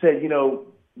said,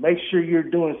 make sure you're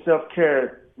doing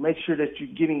self-care. Make sure that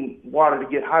you're getting water to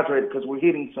get hydrated because we're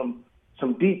hitting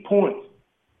some deep points.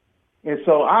 And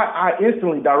so I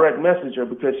instantly direct message her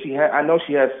because I know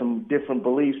she has some different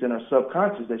beliefs in her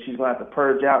subconscious that she's going to have to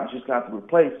purge out and she's going to have to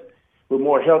replace with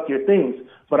more healthier things.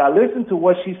 But I listened to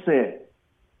what she said.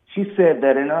 She said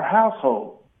that in her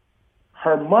household,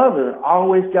 her mother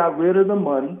always got rid of the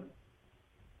money.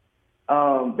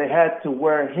 They had to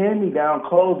wear hand-me-down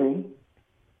clothing.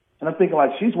 And I'm thinking,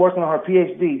 like, she's working on her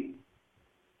PhD.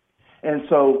 And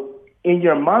so in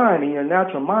your mind, in your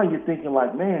natural mind, you're thinking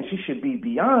like, man, she should be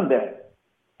beyond that.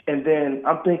 And then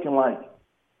I'm thinking like,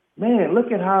 man,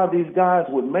 look at how these guys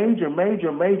with major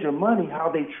money, how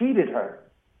they treated her.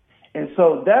 And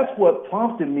so that's what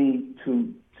prompted me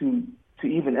to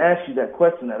even ask you that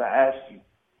question that I asked you.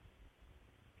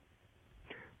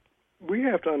 We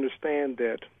have to understand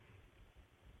that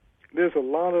there's a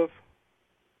lot of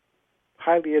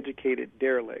highly educated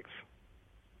derelicts,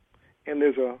 and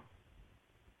there's a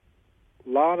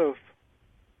lot of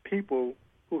people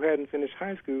who hadn't finished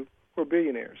high school who are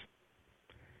billionaires.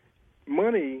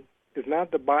 Money is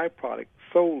not the byproduct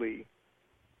solely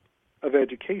of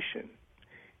education.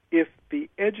 If the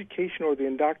education or the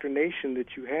indoctrination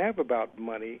that you have about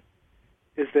money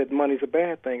is that money's a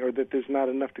bad thing or that there's not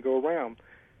enough to go around,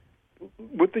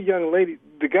 with the young lady,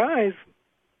 the guys,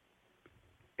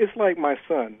 it's like my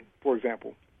son, for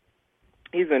example.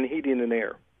 He's in heating and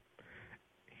air.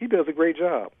 He does a great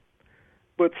job.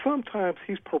 But sometimes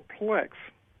he's perplexed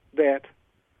that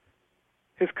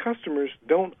his customers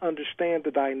don't understand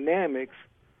the dynamics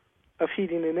of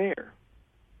heating and air.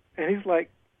 And he's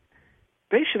like,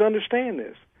 they should understand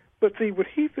this. But see, what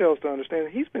he fails to understand,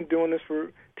 he's been doing this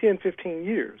for 10, 15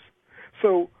 years.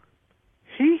 So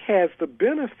he has the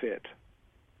benefit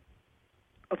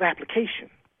of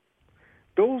application.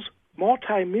 Those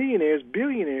multimillionaires,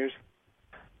 billionaires,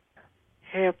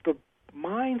 have the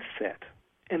mindset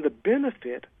and the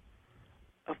benefit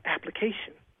of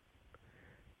application.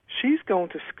 She's gone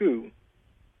to school,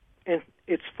 and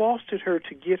it's fostered her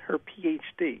to get her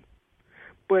PhD.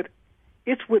 But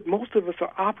it's what most of us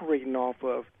are operating off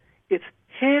of. It's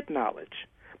head knowledge.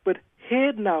 But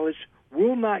head knowledge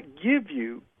will not give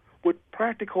you what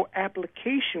practical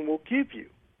application will give you.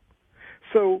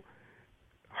 So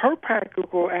her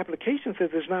practical application says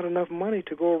there's not enough money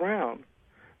to go around,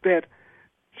 that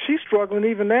she's struggling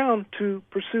even now to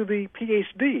pursue the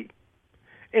PhD.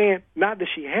 And not that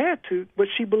she had to, but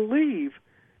she believed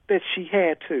that she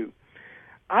had to.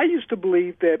 I used to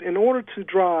believe that in order to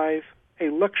drive a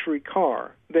luxury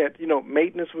car, that,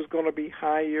 maintenance was going to be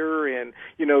higher and,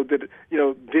 that,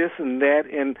 this and that,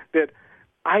 and that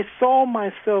I saw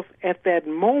myself at that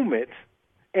moment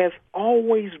as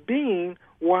always being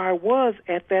where I was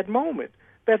at that moment.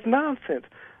 That's nonsense.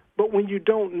 But when you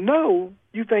don't know,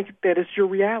 you think that it's your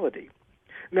reality.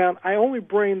 Now, I only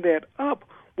bring that up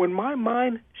when my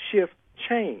mind shift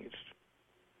changed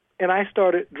and I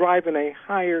started driving a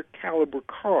higher caliber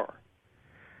car.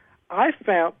 I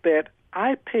found that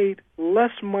I paid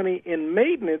less money in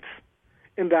maintenance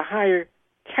in the higher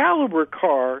caliber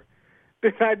car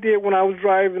than I did when I was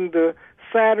driving the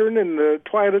Saturn and the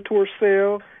Toyota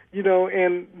Tercel,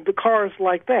 and the cars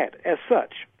like that as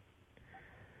such.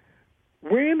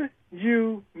 When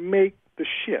you make the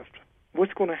shift,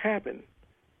 what's going to happen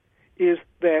is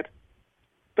that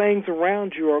things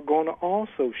around you are going to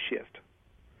also shift.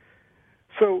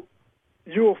 So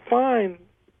you'll find,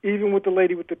 even with the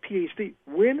lady with the PhD,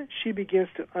 when she begins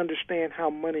to understand how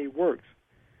money works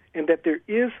and that there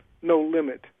is no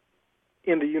limit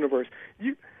in the universe.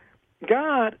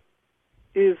 God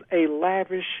is a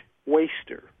lavish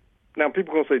waster. Now,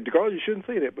 people are going to say, "Carl, you shouldn't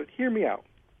say that," but hear me out.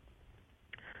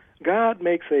 God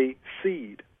makes a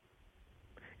seed,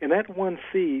 and that one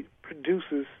seed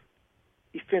produces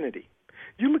infinity.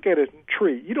 You look at a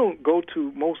tree. You don't go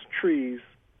to most trees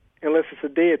unless it's a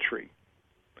dead tree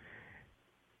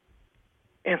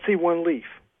and see one leaf.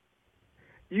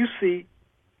 You see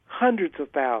hundreds of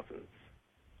thousands,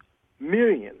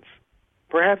 millions,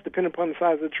 perhaps depending upon the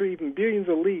size of the tree, even billions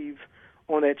of leaves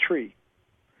on that tree.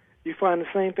 You find the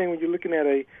same thing when you're looking at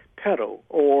a petal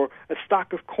or a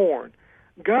stalk of corn.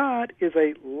 God is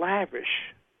a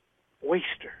lavish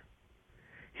waster.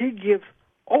 He gives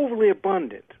overly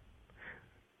abundant.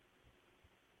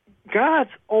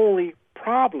 God's only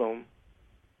problem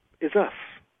is us,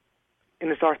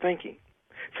 and it's our thinking.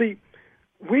 See,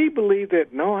 we believe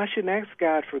that, no, I shouldn't ask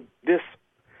God for this.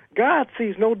 God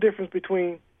sees no difference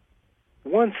between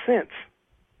 1 cent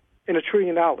and $1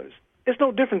 trillion. It's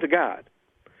no different to God.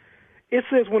 It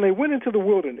says when they went into the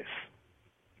wilderness,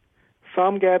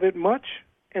 some gathered much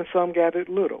and some gathered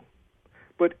little.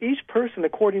 But each person,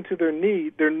 according to their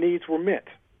needs were met.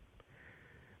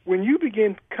 When you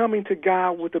begin coming to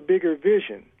God with a bigger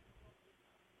vision,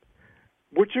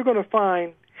 what you're going to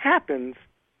find happens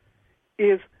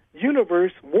is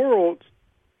universe, world,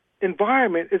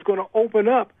 environment is going to open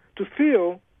up to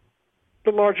fill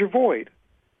the larger void.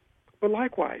 But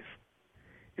likewise,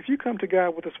 if you come to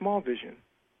God with a small vision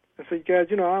and say,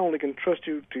 "God, I only can trust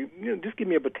you to, just give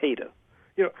me a potato."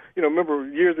 Remember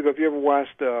years ago, if you ever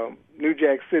watched New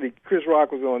Jack City, Chris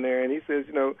Rock was on there, and he says,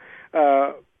 it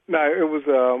was,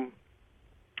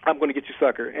 "I'm going to get you,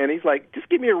 sucker." And he's like, "Just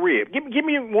give me a rib. Give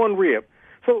me one rib."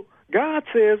 So God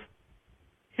says,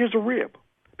 "Here's a rib."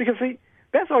 Because, see,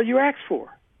 that's all you ask for.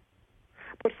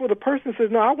 But for the person who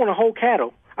says, "No, I want a whole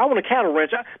cattle. I want a cattle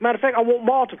ranch. Matter of fact, I want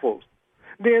multiples."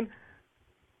 Then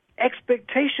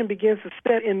expectation begins to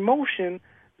set in motion,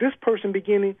 this person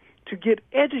beginning to get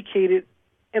educated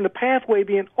and the pathway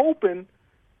being open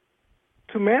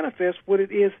to manifest what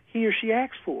it is he or she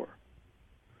asks for.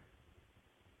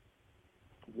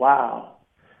 Wow.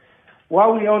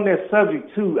 While we're on that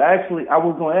subject, too, actually, I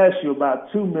was going to ask you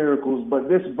about 2 miracles, but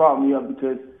this brought me up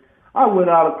because I went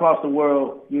out across the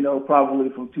world, probably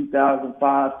from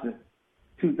 2005 to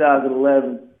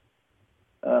 2011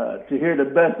 to hear the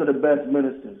best of the best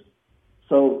ministers.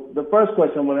 So the first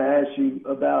question I'm going to ask you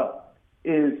about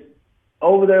is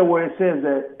over there where it says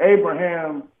that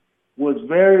Abraham was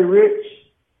very rich.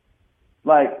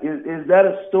 Like, is that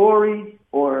a story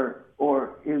or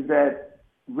is that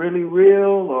really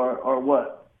real or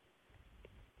what?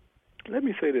 Let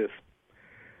me say this.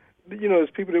 There's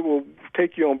people that will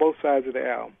take you on both sides of the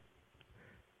aisle.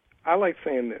 I like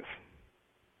saying this.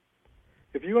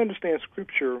 If you understand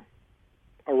Scripture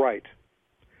aright,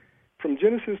 from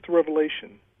Genesis to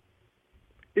Revelation,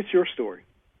 it's your story.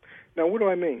 Now, what do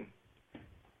I mean?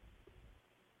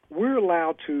 We're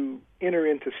allowed to enter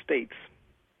into states.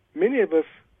 Many of us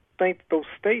think those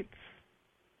states,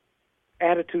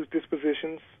 attitudes,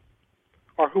 dispositions,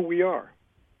 are who we are.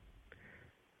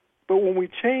 But when we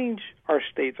change our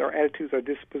states, our attitudes, our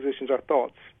dispositions, our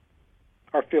thoughts,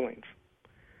 our feelings,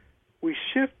 we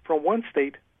shift from one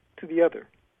state to the other.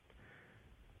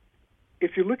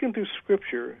 If you're looking through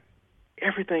Scripture,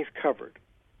 everything's covered,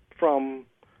 from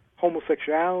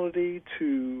homosexuality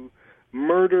to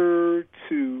murder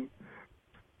to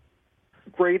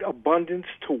great abundance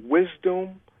to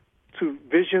wisdom to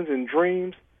visions and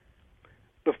dreams.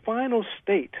 The final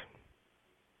state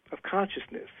of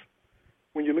consciousness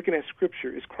when you're looking at Scripture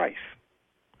is Christ.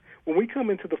 When we come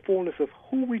into the fullness of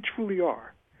who we truly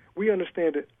are, we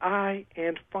understand that I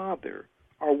and Father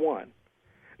are one.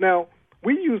 Now,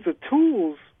 we use the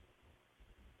tools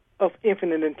of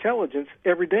infinite intelligence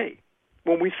every day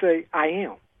when we say, "I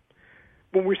am."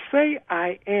 When we say,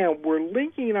 "I am," we're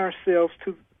linking ourselves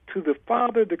to the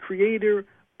Father, the Creator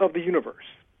of the universe.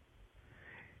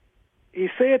 He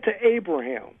said to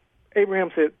Abraham,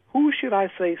 Abraham said, "Who should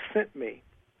I say sent me?"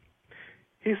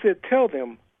 He said, "Tell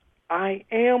them, I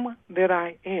am that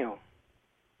I am."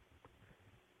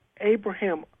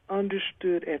 Abraham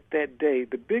understood at that day,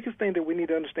 the biggest thing that we need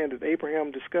to understand that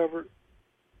Abraham discovered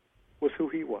was who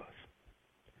he was.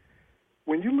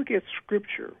 When you look at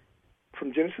Scripture,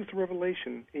 from Genesis to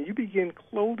Revelation, and you begin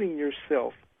clothing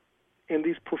yourself in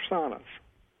these personas,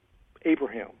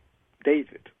 Abraham,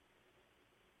 David,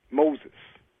 Moses,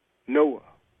 Noah,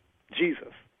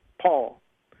 Jesus, Paul,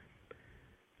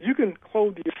 you can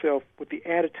clothe yourself with the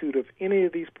attitude of any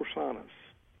of these personas,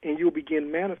 and you'll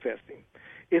begin manifesting.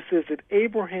 It says that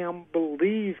Abraham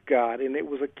believed God, and it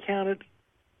was accounted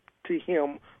to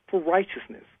him for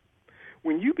righteousness.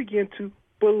 When you begin to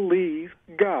believe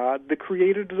God, the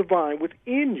creator, the divine,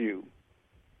 within you,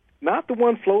 not the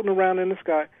one floating around in the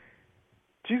sky,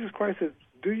 Jesus Christ says,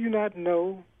 "Do you not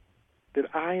know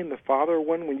that I and the Father are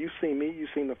one? When you see me, you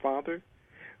see the Father."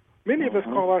 Many of us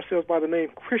call ourselves by the name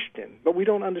Christian, but we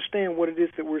don't understand what it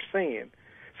is that we're saying.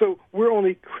 So we're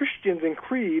only Christians in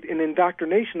creed and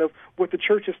indoctrination of what the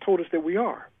church has told us that we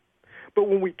are. But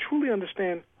when we truly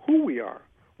understand who we are,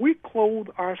 we clothe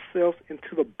ourselves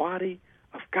into the body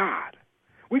of God.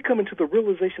 We come into the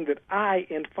realization that I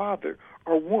and Father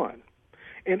are one.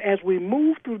 And as we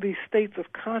move through these states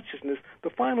of consciousness, the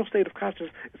final state of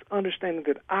consciousness is understanding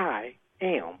that I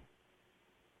am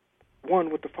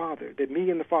one with the Father, that me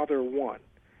and the Father are one.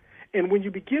 And when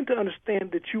you begin to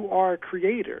understand that you are a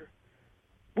creator,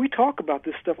 we talk about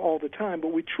this stuff all the time,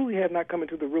 but we truly have not come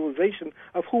into the realization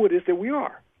of who it is that we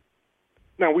are.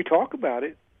 Now, we talk about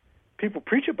it, people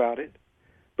preach about it,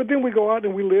 but then we go out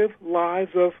and we live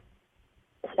lives of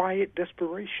quiet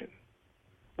desperation.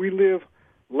 We live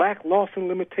lack, loss, and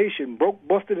limitation, broke,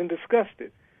 busted, and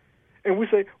disgusted. And we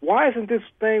say, why isn't this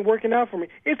thing working out for me?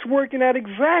 It's working out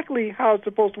exactly how it's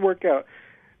supposed to work out.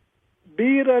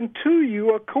 Be it unto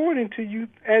you according to you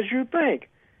as you think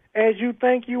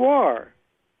you are.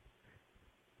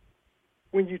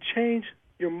 When you change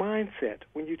your mindset,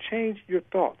 when you change your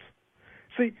thoughts.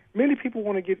 See, many people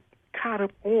want to get caught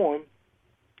up on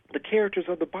the characters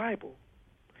of the Bible.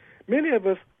 Many of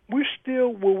us, we're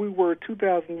still where we were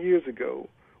 2,000 years ago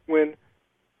when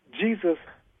Jesus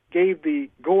gave the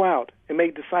go out and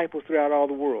make disciples throughout all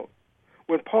the world.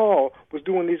 When Paul was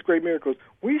doing these great miracles,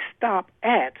 we stop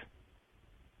at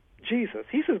Jesus.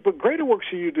 He says, but greater works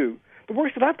shall you do. The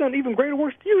works that I've done, even greater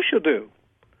works you shall do.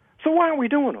 So why aren't we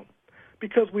doing them?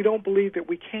 Because we don't believe that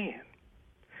we can.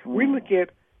 We look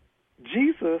at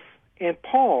Jesus and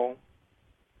Paul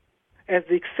as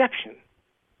the exception.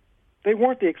 They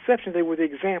weren't the exception, they were the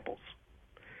examples.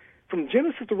 From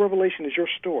Genesis to Revelation is your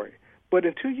story. But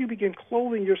until you begin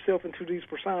clothing yourself into these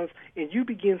personas and you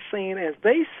begin saying as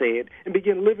they said and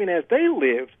begin living as they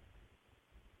lived,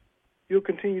 you'll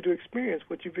continue to experience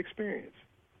what you've experienced.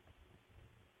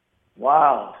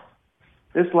 Wow.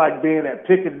 It's like being at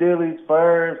Piccadilly's,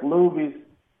 Furs, Luby's,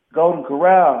 Golden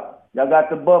Corral. Y'all got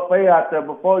the buffet out there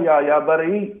before y'all. Y'all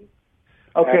better eat.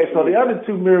 Okay, Absolutely. so the other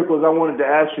two miracles I wanted to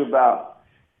ask you about.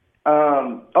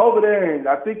 Over there, and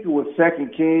I think it was 2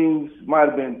 Kings, might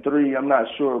have been 3, I'm not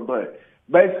sure, but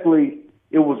basically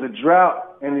it was a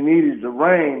drought and it needed to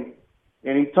rain,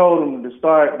 and he told them to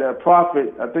start, the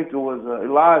prophet, I think it was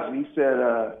Elijah, he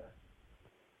said,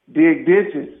 dig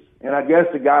ditches, and I guess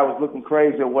the guy was looking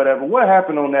crazy or whatever. What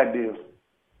happened on that deal?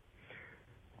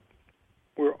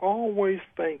 We're always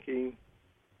thinking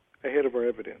ahead of our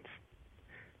evidence.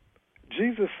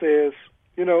 Jesus says,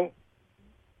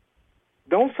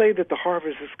 don't say that the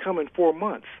harvest is coming 4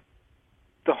 months.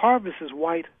 The harvest is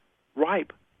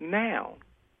ripe now.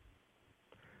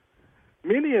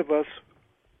 Many of us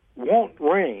want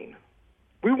rain.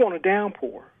 We want a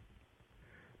downpour.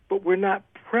 But we're not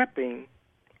prepping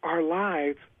our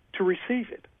lives to receive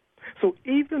it. So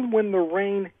even when the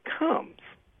rain comes,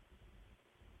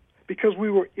 because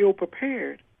we were ill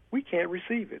prepared, we can't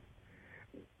receive it.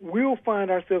 We'll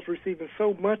find ourselves receiving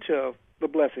so much of the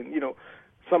blessing.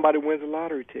 Somebody wins a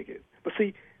lottery ticket. But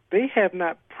see, they have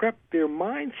not prepped their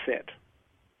mindset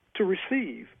to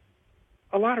receive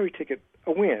a lottery ticket,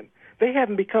 a win. They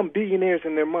haven't become billionaires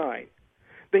in their mind.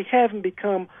 They haven't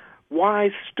become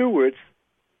wise stewards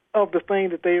of the thing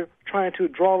that they're trying to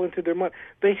draw into their mind.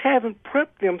 They haven't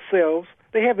prepped themselves.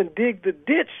 They haven't digged the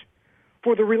ditch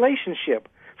for the relationship.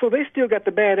 So they still got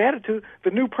the bad attitude.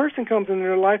 The new person comes into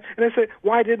their life, and they say,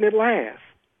 why didn't it last?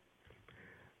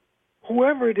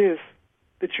 Whoever it is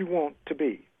that you want to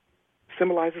be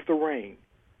symbolizes the rain.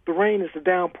 The rain is the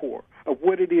downpour of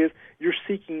what it is you're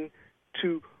seeking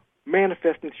to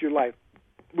manifest into your life.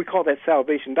 We call that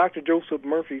salvation. Dr. Joseph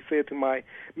Murphy said to my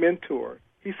mentor,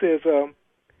 he says,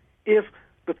 If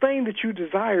the thing that you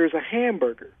desire is a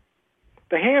hamburger,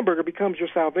 the hamburger becomes your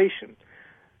salvation.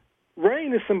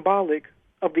 Rain is symbolic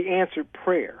of the answered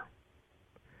prayer.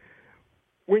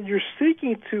 When you're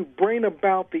seeking to bring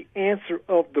about the answer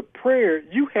of the prayer,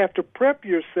 you have to prep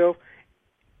yourself.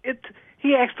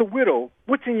 He asked the widow,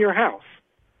 what's in your house?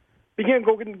 Begin to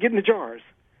go get in the jars.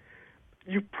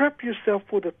 You prep yourself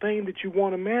for the thing that you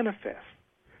want to manifest.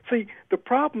 See, the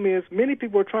problem is many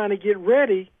people are trying to get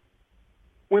ready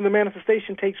when the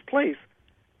manifestation takes place,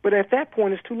 but at that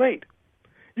point it's too late.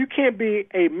 You can't be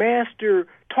a master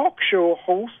talk show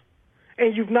host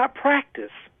and you've not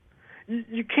practiced.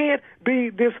 You can't be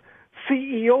this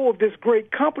CEO of this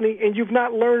great company and you've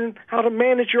not learned how to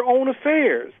manage your own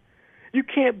affairs. You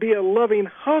can't be a loving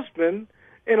husband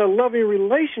in a loving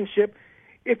relationship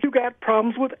if you got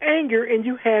problems with anger and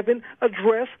you haven't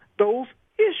addressed those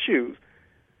issues.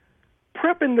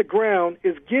 Prepping the ground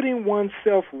is getting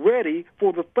oneself ready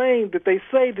for the thing that they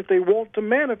say that they want to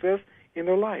manifest in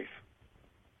their life.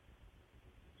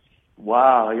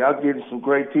 Wow, y'all getting some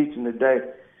great teaching today.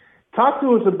 Talk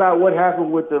to us about what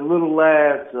happened with the little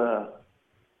lad's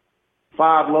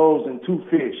 5 loaves and 2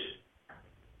 fish.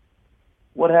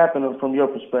 What happened from your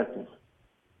perspective?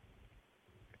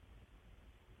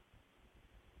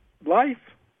 Life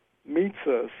meets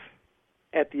us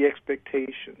at the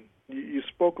expectation. You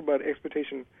spoke about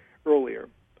expectation earlier.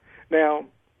 Now,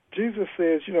 Jesus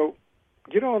says,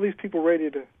 get all these people ready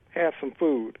to have some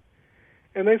food.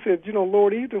 And they said,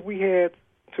 Lord, even if we had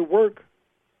to work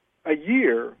a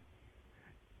year,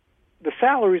 the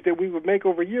salaries that we would make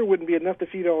over a year wouldn't be enough to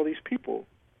feed all these people.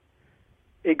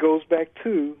 It goes back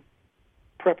to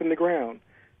prepping the ground.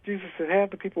 Jesus said,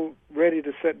 have the people ready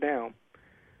to sit down.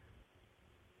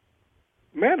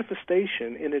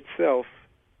 Manifestation in itself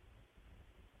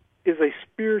is a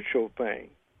spiritual thing.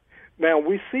 Now,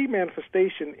 we see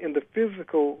manifestation in the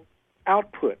physical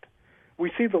output.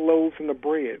 We see the loaves and the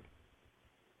bread.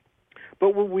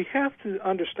 But what we have to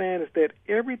understand is that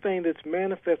everything that's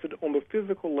manifested on the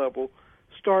physical level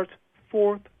starts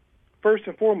first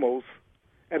and foremost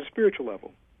at a spiritual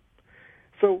level.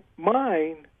 So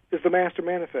mind is the master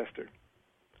manifester.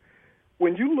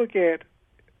 When you look at,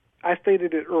 I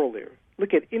stated it earlier,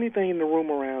 look at anything in the room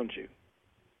around you.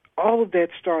 All of that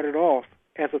started off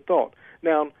as a thought.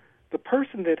 Now, the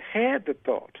person that had the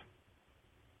thought,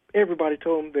 everybody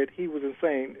told him that he was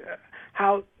insane.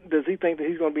 How does he think that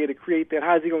he's going to be able to create that?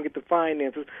 How is he going to get the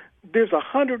finances? There's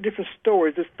 100 different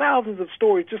stories. There's thousands of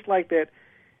stories just like that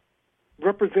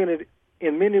represented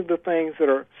in many of the things that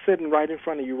are sitting right in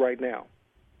front of you right now.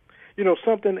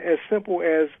 Something as simple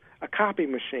as a copy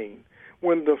machine.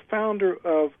 When the founder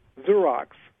of Xerox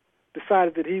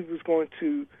decided that he was going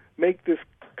to make this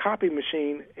copy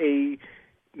machine a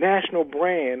national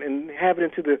brand and have it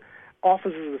into the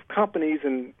offices of companies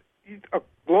and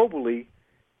globally,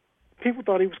 people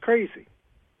thought he was crazy.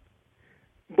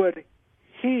 But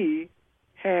he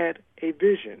had a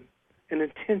vision, an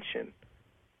intention,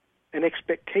 an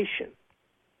expectation.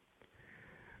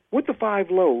 With the 5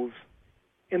 loaves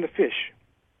and the fish,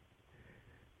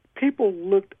 people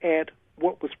looked at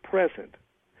what was present.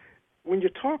 When you're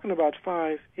talking about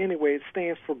 5, anyway, it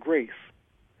stands for grace.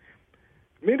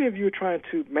 Many of you are trying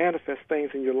to manifest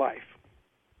things in your life,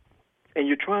 and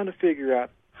you're trying to figure out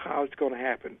how it's going to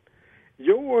happen.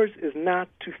 Yours is not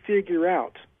to figure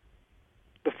out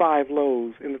the 5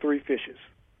 loaves and the 3 fishes.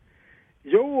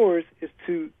 Yours is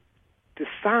to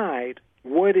decide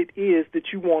what it is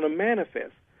that you want to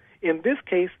manifest. In this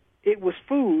case, it was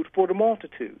food for the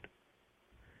multitude.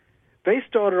 They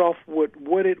started off with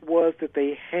what it was that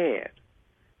they had,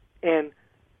 and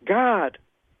God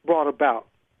brought about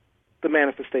the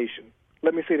manifestation.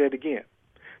 Let me say that again.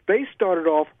 They started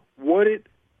off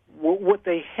what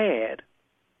they had,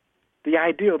 the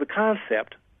ideal, the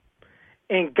concept,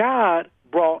 and God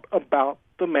brought about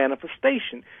the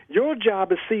manifestation. Your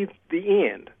job is to see the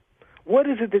end. What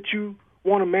is it that you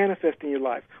want to manifest in your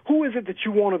life? Who is it that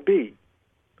you want to be?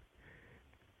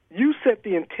 You set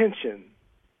the intention,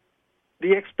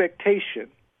 the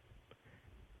expectation.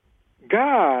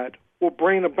 God will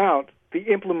bring about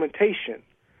the implementation.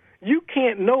 You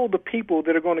can't know the people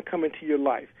that are going to come into your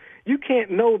life. You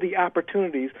can't know the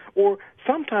opportunities or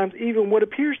sometimes even what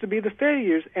appears to be the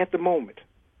failures at the moment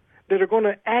that are going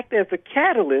to act as a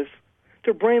catalyst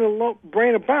to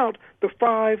bring about the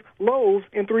 5 loaves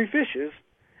and 3 fishes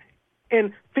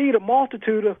and feed a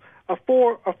multitude of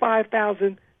 4,000 or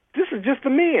 5,000. This is just the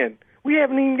men. We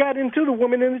haven't even got into the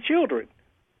women and the children.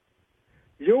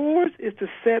 Yours is to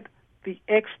set the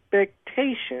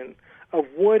expectation of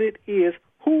what it is,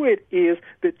 who it is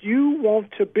that you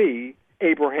want to be,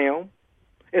 Abraham,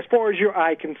 as far as your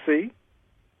eye can see.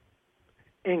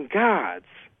 and God's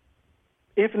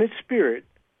infinite spirit,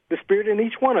 the spirit in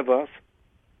each one of us,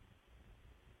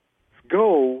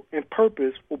 goal and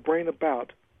purpose will bring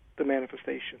about the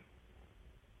manifestation.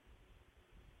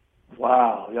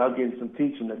 Wow, y'all getting some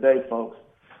teaching today, folks.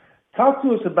 Talk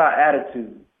to us about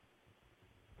attitude.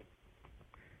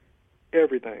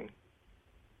 Everything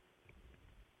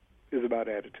is about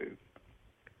attitude.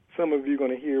 Some of you are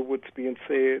going to hear what's being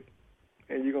said,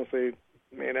 and you're going to say,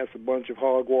 man, that's a bunch of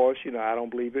hogwash. I don't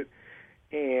believe it.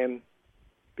 And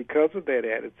because of that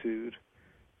attitude,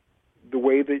 the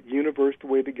way that universe, the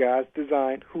way that God's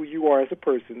designed who you are as a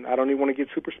person, I don't even want to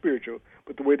get super spiritual,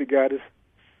 but the way that God has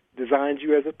designed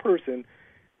you as a person,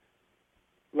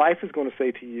 life is going to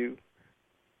say to you,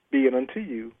 be it unto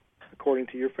you according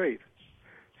to your faith.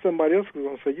 Somebody else is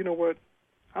going to say, you know what,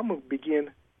 I'm going to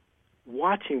begin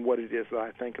watching what it is that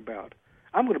I think about.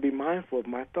 I'm going to be mindful of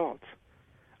my thoughts.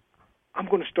 I'm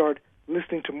going to start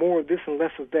listening to more of this and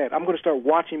less of that. I'm going to start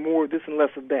watching more of this and less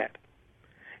of that.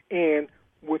 And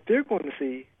what they're going to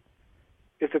see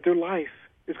is that their life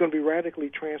is going to be radically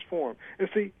transformed. And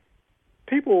see,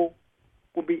 people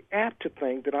will be apt to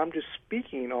think that I'm just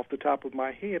speaking off the top of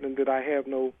my head and that I have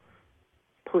no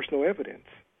personal evidence.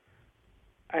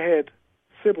 I had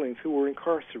siblings who were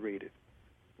incarcerated.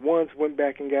 One went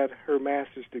back and got her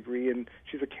master's degree, and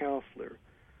she's a counselor.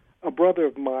 A brother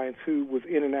of mine who was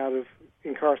in and out of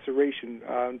incarceration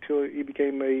until he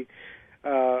became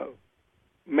a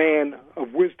man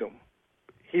of wisdom.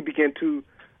 He began to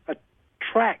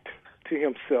attract to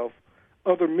himself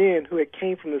other men who had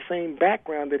came from the same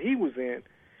background that he was in,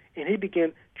 and he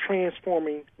began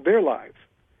transforming their lives.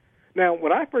 Now,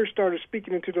 when I first started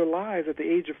speaking into their lives at the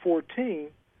age of 14,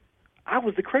 I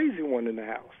was the crazy one in the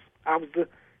house. I was the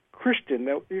Christian,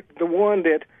 the one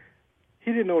that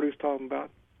he didn't know what he was talking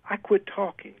about. I quit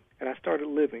talking, and I started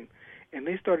living, and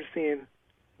they started seeing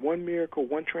one miracle,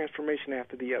 one transformation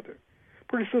after the other.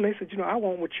 Pretty soon they said, I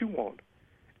want what you want.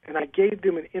 And I gave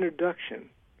them an introduction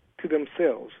to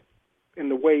themselves in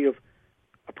the way of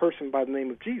a person by the name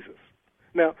of Jesus.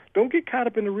 Now, don't get caught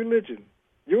up in the religion.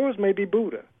 Yours may be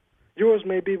Buddha. Yours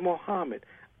may be Muhammad.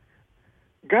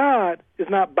 God is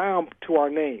not bound to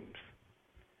our names.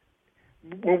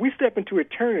 When we step into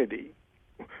eternity,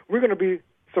 we're going to be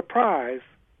surprised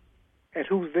at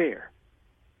who's there.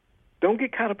 Don't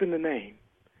get caught up in the name.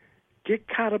 Get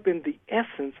caught up in the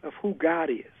essence of who God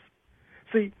is.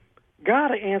 See,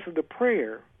 God answered the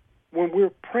prayer when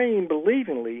we're praying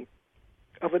believingly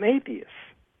of an atheist.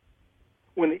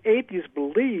 When the atheist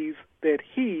believes that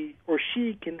he or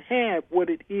she can have what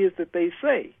it is that they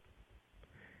say.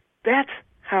 That's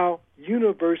how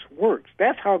universe works.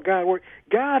 That's how God works.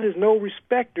 God is no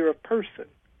respecter of person.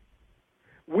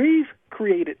 We've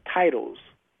created titles,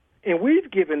 and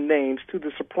we've given names to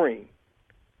the Supreme.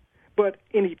 But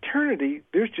in eternity,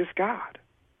 there's just God.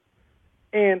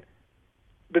 And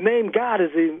the name God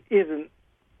isn't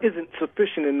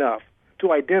sufficient enough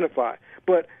to identify.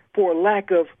 But for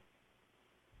lack of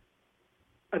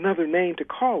another name to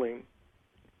call him,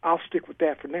 I'll stick with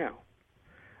that for now.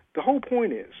 The whole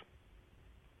point is,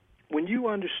 when you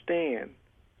understand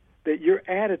that your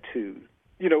attitude,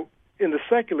 in the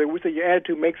secular, we say your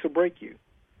attitude makes or break you.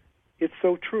 It's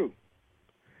so true.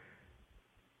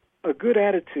 A good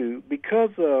attitude,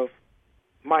 because of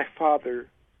my father,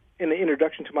 and the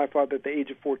introduction to my father at the age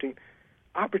of 14,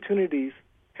 opportunities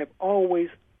have always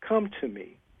come to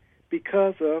me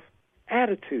because of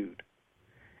attitude.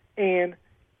 And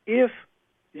if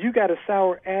you got a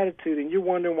sour attitude and you're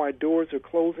wondering why doors are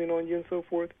closing on you and so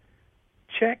forth,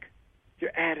 check your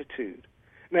attitude.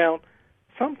 Now,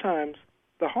 sometimes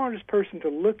the hardest person to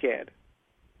look at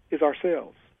is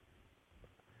ourselves.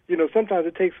 Sometimes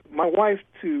it takes my wife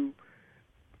to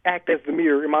act as the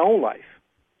mirror in my own life.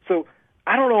 So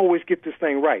I don't always get this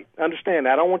thing right. Understand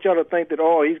that. I don't want y'all to think that,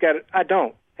 he's got it. I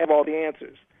don't have all the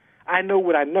answers. I know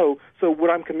what I know, so what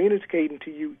I'm communicating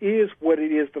to you is what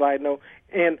it is that I know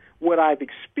and what I've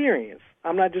experienced.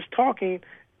 I'm not just talking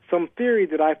some theory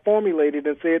that I formulated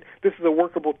and said, this is a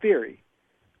workable theory.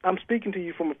 I'm speaking to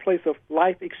you from a place of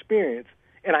life experience,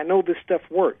 and I know this stuff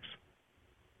works.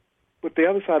 But the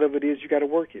other side of it is you got to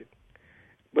work it.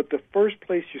 But the first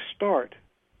place you start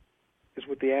is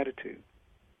with the attitude.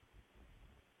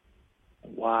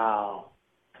 Wow.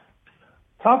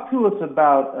 Talk to us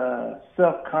about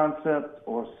self-concept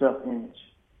or self-image.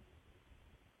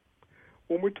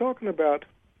 When we're talking about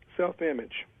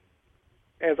self-image,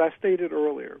 as I stated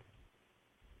earlier,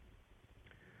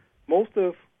 most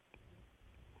of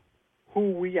who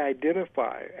we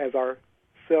identify as our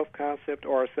self-concept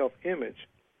or our self-image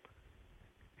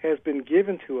has been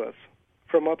given to us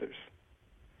from others.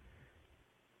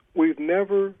 We've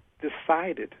never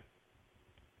decided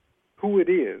who it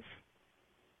is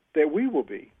that we will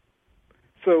be.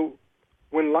 So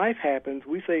when life happens,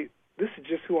 we say, this is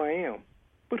just who I am.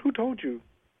 But who told you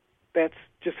that's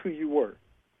just who you were?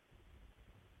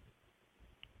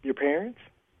 Your parents?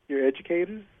 Your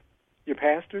educators? Your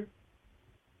pastor?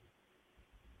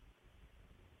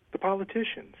 The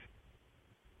politicians?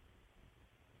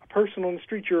 A person on the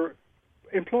street, your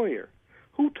employer?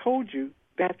 Who told you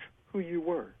that's who you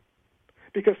were?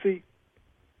 Because, see,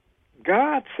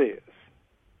 God says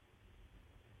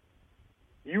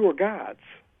you are God's,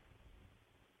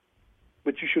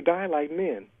 but you should die like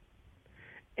men.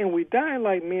 And we die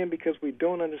like men because we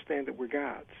don't understand that we're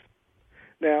God's.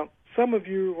 Now, some of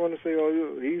you want to say,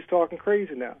 oh, he's talking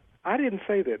crazy now. I didn't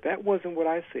say that. That wasn't what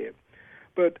I said.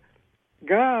 But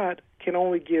God can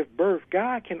only give birth.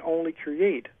 God can only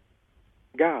create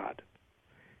God.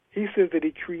 He says that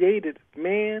he created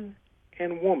man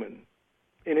and woman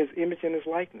in his image and his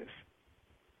likeness.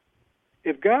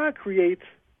 If God creates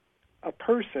a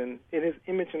person in his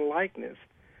image and likeness,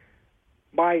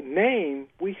 by name,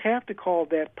 we have to call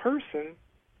that person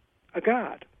a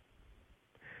God.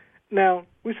 Now,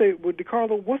 we say, well,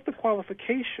 DeCarlo, what's the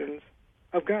qualifications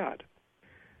of God?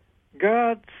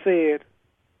 God said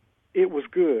it was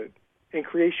good and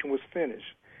creation was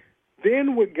finished.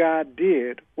 Then what God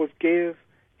did was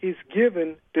he's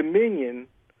given dominion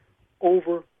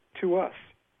over to us.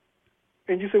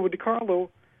 And you say, well, DeCarlo,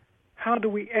 how do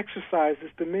we exercise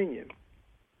this dominion?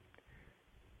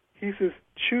 He says,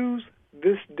 choose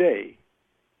this day.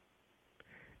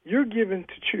 You're given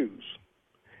to choose.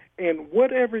 And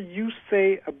whatever you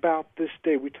say about this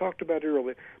day, we talked about it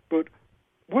earlier, but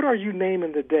what are you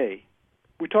naming the day?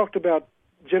 We talked about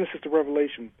Genesis to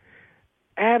Revelation.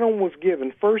 Adam was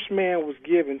given, first man was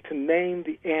given to name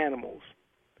the animals.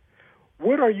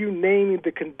 What are you naming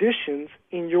the conditions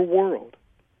in your world?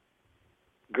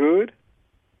 Good,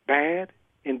 bad,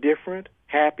 indifferent,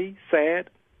 happy, sad?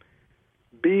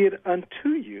 Be it unto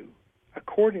you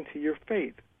according to your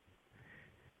faith.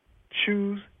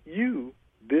 Choose you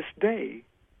this day.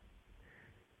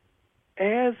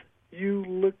 As you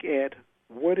look at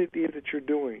what it is that you're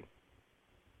doing,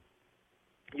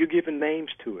 you're giving names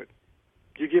to it.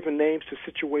 You're giving names to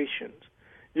situations.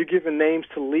 You're giving names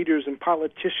to leaders and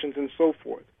politicians and so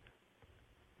forth.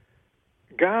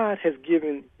 God has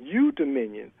given you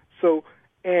dominion. So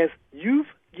as you've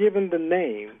given the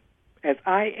name, as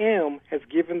I Am has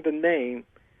given the name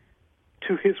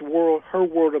to his world, her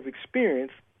world of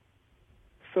experience,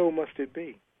 so must it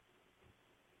be.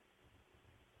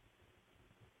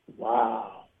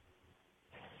 Wow.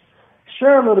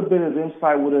 Share a little bit of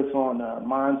insight with us on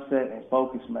mindset and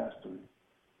focus mastery.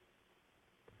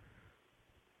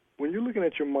 When you're looking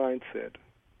at your mindset,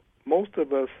 most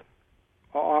of us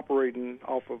are operating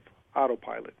off of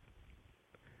autopilot.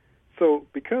 So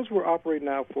because we're operating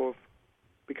off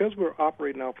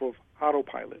of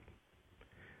autopilot,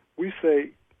 we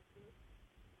say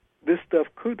this stuff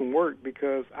couldn't work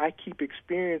because I keep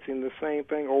experiencing the same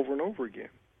thing over and over again.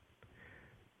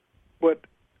 But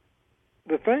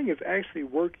the thing is actually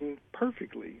working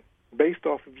perfectly based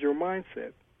off of your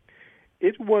mindset.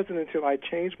 It wasn't until I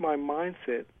changed my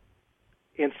mindset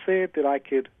and said that I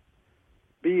could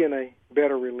be in a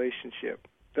better relationship,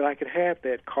 that I could have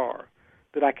that car,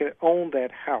 that I could own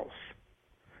that house,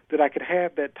 that I could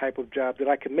have that type of job, that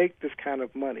I could make this kind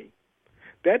of money.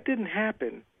 That didn't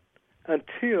happen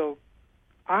until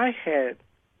I had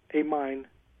a mind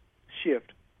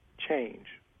shift change.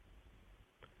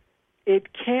 It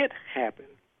can't happen.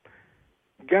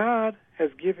 God has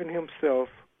given himself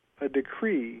a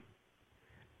decree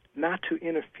not to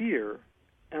interfere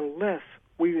unless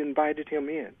we've invited him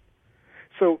in.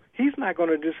 So he's not going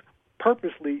to just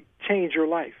purposely change your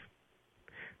life.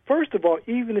 First of all,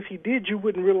 even if he did, you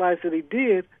wouldn't realize that he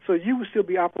did, so you would still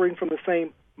be operating from the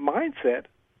same mindset,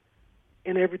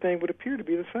 and everything would appear to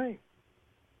be the same.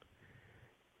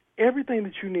 Everything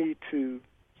that you need to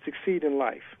succeed in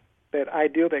life, that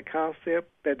ideal, that concept,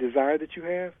 that desire that you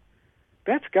have,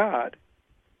 that's God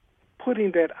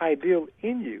putting that ideal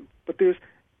in you. But there's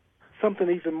something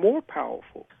even more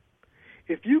powerful.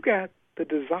 If you got the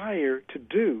desire to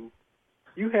do,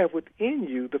 you have within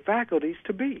you the faculties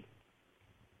to be.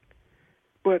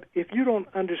 But if you don't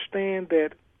understand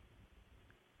that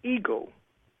ego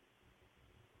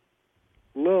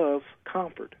loves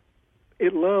comfort,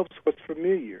 it loves what's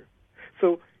familiar.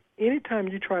 So anytime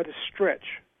you try to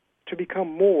stretch to become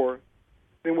more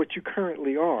than what you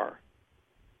currently are,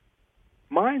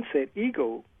 mindset,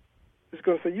 ego, is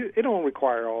going to say, it don't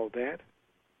require all that.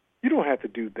 You don't have to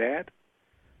do that.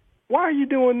 Why are you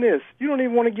doing this? You don't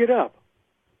even want to get up.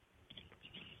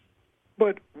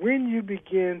 But when you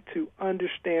begin to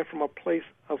understand from a place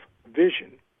of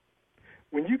vision,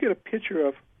 when you get a picture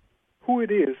of who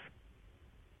it is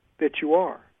that you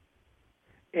are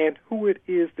and who it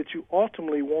is that you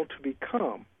ultimately want to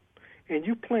become, and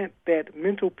you plant that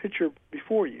mental picture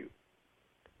before you,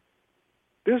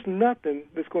 there's nothing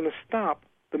that's going to stop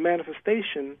the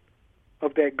manifestation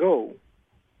of that goal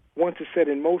once it's set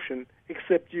in motion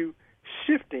except you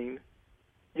shifting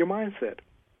your mindset.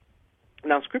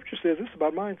 Now, Scripture says this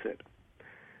about mindset,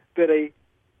 that a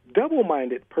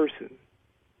double-minded person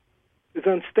is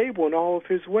unstable in all of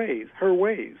his ways, her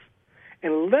ways,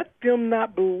 and let them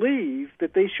not believe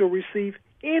that they shall receive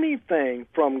anything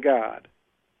from God.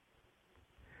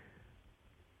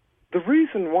 The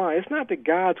reason why, it's not that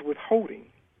God's withholding.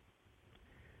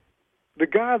 The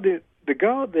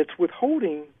God that's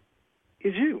withholding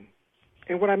is you.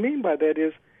 And what I mean by that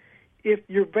is, if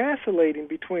you're vacillating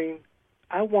between,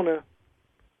 I want to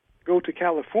go to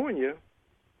California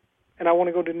and I want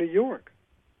to go to New York,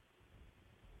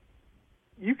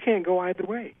 you can't go either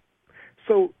way.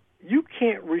 So you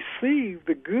can't receive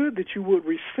the good that you would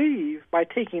receive by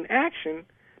taking action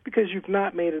because you've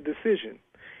not made a decision.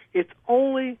 It's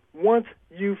only once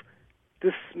you've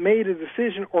made a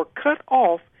decision or cut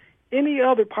off any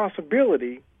other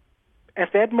possibility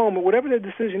at that moment, whatever the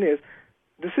decision is.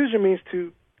 Decision means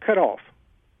to cut off,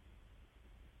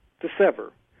 to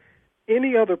sever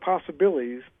any other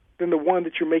possibilities than the one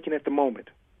that you're making at the moment.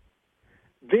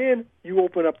 Then you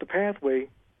open up the pathway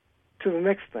to the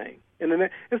next thing. And then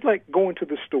it's like going to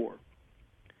the store.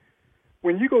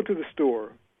 When you go to the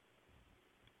store,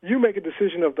 you make a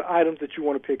decision of the items that you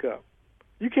want to pick up.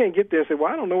 You can't get there and say,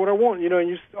 well, I don't know what I want, and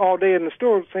you're all day in the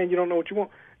store saying you don't know what you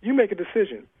want. You make a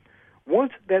decision.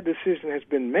 Once that decision has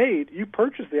been made, you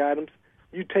purchase the items,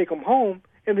 you take them home,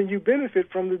 and then you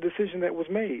benefit from the decision that was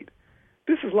made.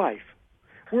 This is life.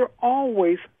 We're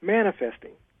always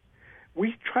manifesting.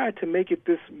 We try to make it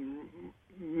this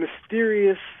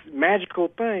mysterious, magical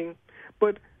thing,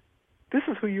 but this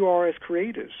is who you are as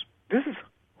creators. This is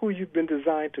who you've been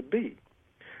designed to be.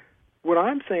 What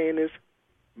I'm saying is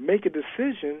make a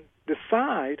decision,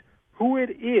 decide who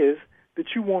it is that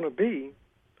you want to be,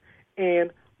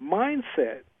 and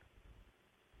mindset,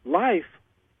 life,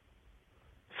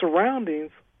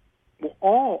 surroundings will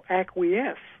all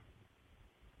acquiesce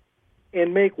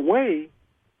and make way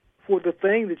for the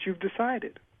thing that you've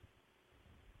decided.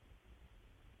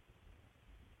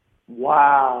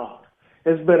 Wow.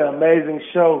 It's been an amazing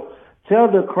show. Tell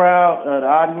the crowd, the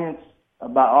audience,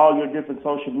 about all your different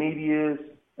social medias,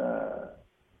 your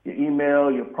email,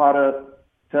 your product.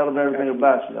 Tell them everything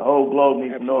about you. The whole globe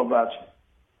needs to know about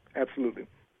you. Absolutely.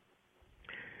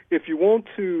 If you want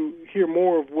to hear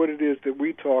more of what it is that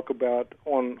we talk about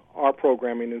on our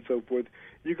programming and so forth,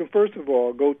 you can first of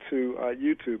all go to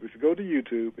YouTube. If you go to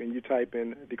YouTube and you type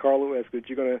in DeCarlo Escott,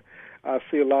 you're going to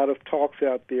see a lot of talks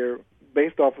out there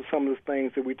based off of some of the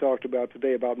things that we talked about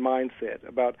today about mindset,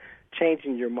 about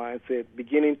changing your mindset,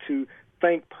 beginning to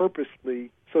think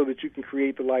purposely so that you can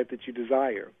create the life that you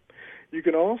desire. You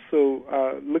can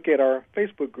also look at our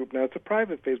Facebook group. Now, it's a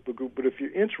private Facebook group, but if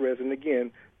you're interested, and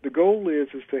again, the goal is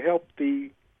to help the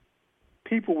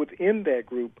people within that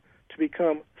group to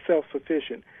become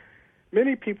self-sufficient.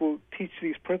 Many people teach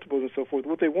these principles and so forth.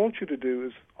 What they want you to do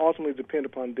is ultimately depend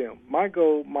upon them. My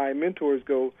goal, my mentor's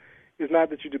goal, is not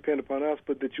that you depend upon us,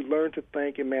 but that you learn to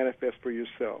think and manifest for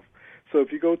yourself. So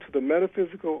if you go to the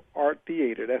Metaphysical Art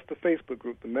Theater, that's the Facebook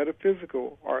group, the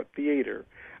Metaphysical Art Theater,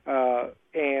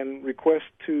 and request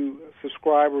to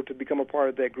subscribe or to become a part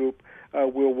of that group,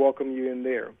 we'll welcome you in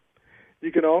there.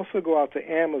 You can also go out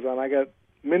to Amazon. I got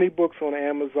many books on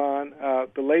Amazon.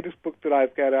 The latest book that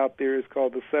I've got out there is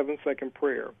called The 7-Second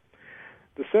Prayer.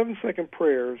 The 7-second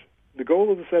prayers, the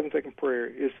goal of the 7-second prayer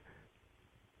is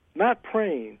not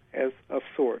praying as of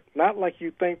sort, not like you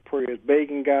think prayer is,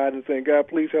 begging God and saying, God,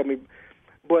 please help me,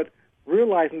 but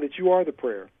realizing that you are the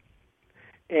prayer.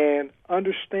 And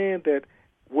understand that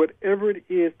whatever it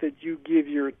is that you give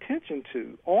your attention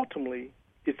to, ultimately,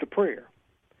 it's a prayer.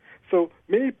 So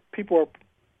many people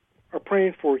are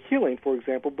praying for healing, for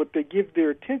example, but they give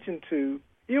their attention to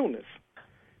illness.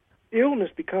 Illness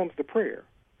becomes the prayer.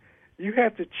 You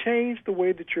have to change the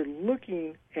way that you're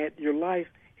looking at your life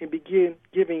and begin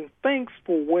giving thanks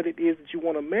for what it is that you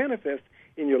want to manifest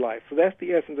in your life. So that's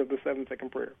the essence of the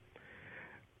 7-second prayer.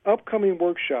 Upcoming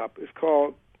workshop is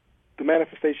called the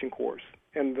Manifestation Course.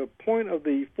 And the point of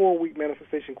the 4-week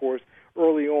Manifestation Course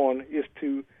early on is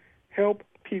to help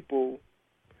people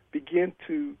begin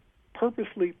to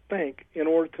purposely think in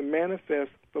order to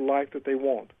manifest the life that they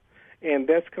want. And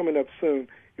that's coming up soon.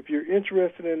 If you're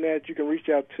interested in that, you can reach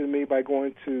out to me by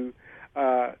going to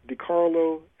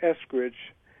DeCarlo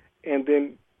Eskridge, and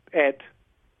then at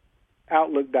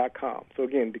Outlook.com. So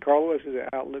again, DeCarlo Eskridge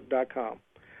at Outlook.com.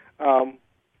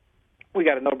 We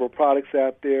got a number of products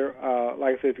out there.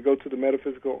 Like I said, if you go to the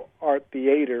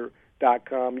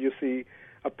metaphysicalarttheater.com, you'll see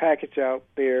a package out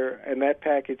there, and that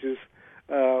package is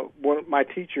one of my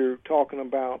teacher talking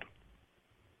about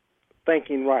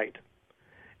thinking right.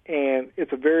 And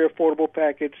it's a very affordable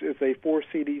package. It's a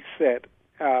 4-CD set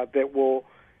that will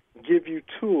give you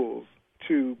tools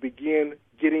to begin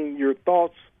getting your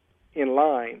thoughts in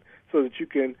line so that you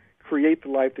can create the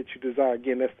life that you desire.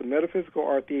 Again, that's the Metaphysical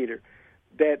Art Theater.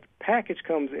 That package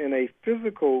comes in a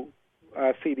physical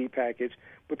CD package,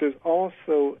 but there's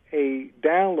also a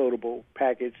downloadable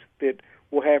package that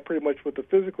will have pretty much what the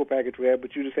physical package will have,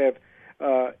 but you just have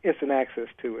instant access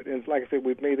to it. And like I said,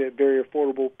 we've made it very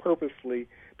affordable purposely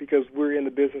because we're in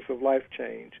the business of life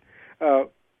change.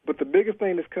 But the biggest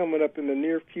thing that's coming up in the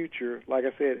near future, like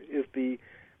I said, is the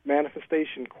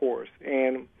manifestation course.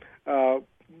 And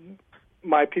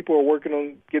my people are working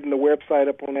on getting the website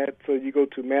up on that, so you go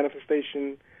to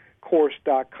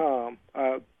manifestationcourse.com.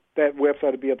 That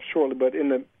website will be up shortly, but in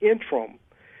the interim,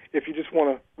 if you just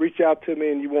want to reach out to me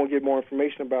and you want to get more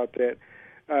information about that,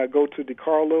 go to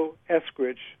DeCarlo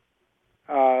Eskridge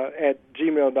at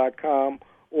gmail.com,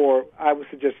 or I would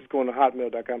suggest just going to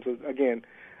hotmail.com. So again,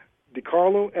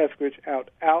 DeCarlo Eskridge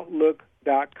at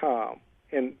outlook.com,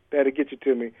 and that'll get you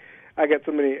to me. I got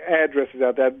so many addresses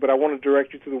out there, but I want to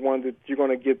direct you to the one that you're going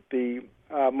to get the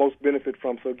most benefit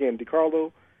from. So again,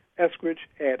 DeCarlo Eskridge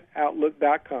at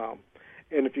outlook.com.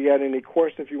 And if you got any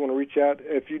questions, if you want to reach out,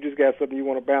 if you just got something you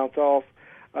want to bounce off,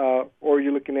 or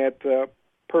you're looking at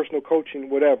personal coaching,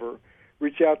 whatever,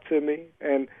 reach out to me.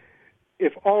 And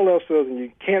if all else fails and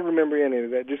you can't remember any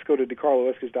of that, just go to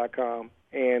DeCarloEskridge.com,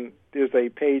 and there's a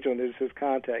page on there that says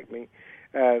Contact Me.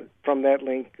 From that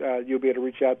link, you'll be able to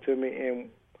reach out to me, and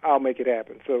I'll make it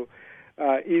happen. So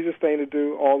easiest thing to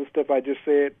do, all the stuff I just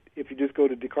said, if you just go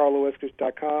to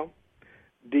DeCarloEskridge.com,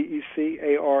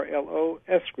 DeCarlo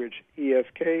Eskridge,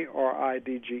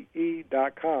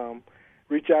 ESKRIDGE.com.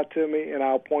 Reach out to me, and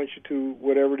I'll point you to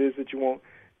whatever it is that you want.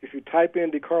 If you type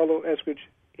in DeCarlo Eskridge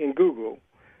in Google,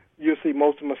 you'll see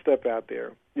most of my stuff out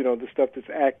there, the stuff that's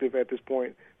active at this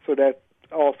point. So that's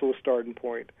also a starting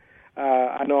point.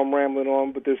 I know I'm rambling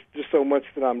on, but there's just so much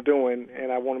that I'm doing,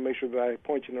 and I want to make sure that I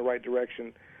point you in the right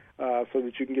direction so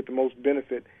that you can get the most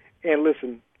benefit. And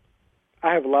listen,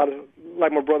 I have a lot of,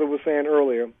 like my brother was saying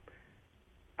earlier,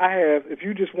 if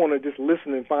you just want to just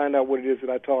listen and find out what it is that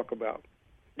I talk about,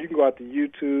 you can go out to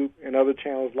YouTube and other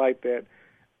channels like that.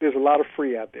 There's a lot of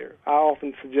free out there. I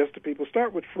often suggest to people,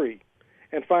 start with free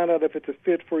and find out if it's a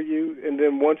fit for you. And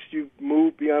then once you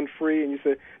move beyond free and you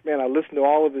say, man, I listened to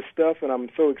all of this stuff and I'm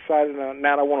so excited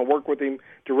now I want to work with him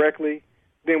directly,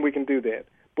 then we can do that.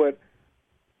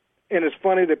 And it's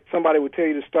funny that somebody would tell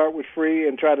you to start with free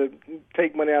and try to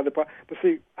take money out of the pocket. But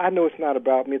see, I know it's not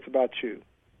about me, it's about you.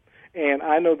 And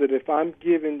I know that if I'm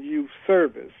giving you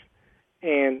service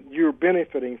and you're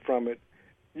benefiting from it,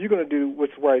 you're going to do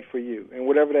what's right for you. And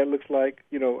whatever that looks like,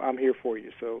 I'm here for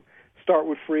you. So start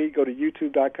with free, go to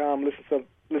youtube.com, listen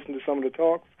to some of the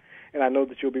talks, and I know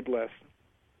that you'll be blessed.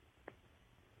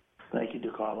 Thank you,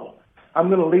 DeCarlo. I'm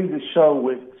going to leave the show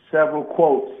with several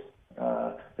quotes.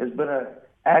 It's been an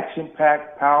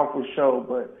action-packed, powerful show,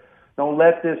 but don't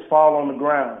let this fall on the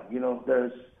ground.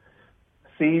 There's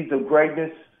seeds of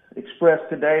greatness expressed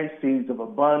today, seeds of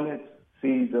abundance,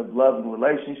 seeds of love and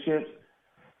relationships,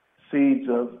 seeds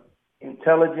of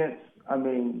intelligence. I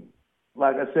mean,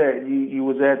 like I said, you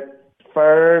was at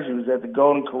Furs, you was at the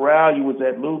Golden Corral, you was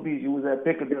at Luby's, you was at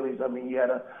Piccadilly's. I mean, you had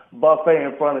a buffet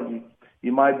in front of you.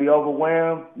 You might be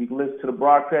overwhelmed. You can listen to the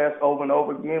broadcast over and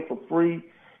over again for free.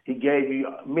 He gave you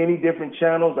many different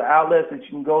channels or outlets that you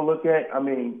can go look at. I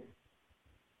mean,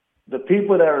 the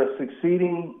people that are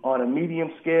succeeding on a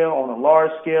medium scale, on a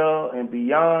large scale, and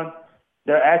beyond,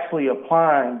 they're actually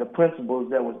applying the principles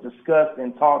that was discussed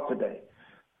and taught today.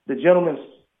 The gentleman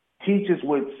teaches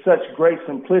with such great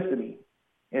simplicity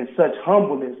and such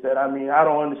humbleness that, I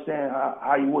don't understand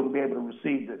how you wouldn't be able to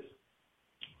receive this.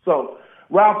 So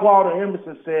Ralph Waldo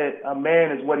Emerson said, a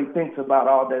man is what he thinks about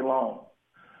all day long.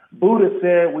 Buddha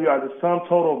said, we are the sum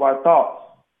total of our thoughts.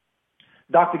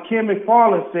 Dr. Ken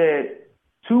McFarland said,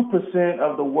 2%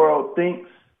 of the world thinks,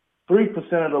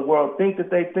 3% of the world think that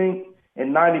they think,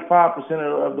 and 95%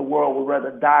 of the world would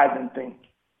rather die than think.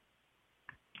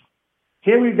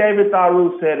 Henry David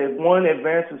Thoreau said, if one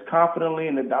advances confidently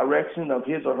in the direction of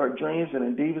his or her dreams and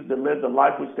endeavors to live the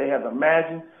life which they have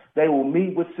imagined, they will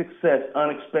meet with success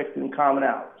unexpected in common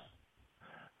hours.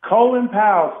 Colin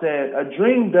Powell said, a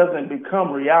dream doesn't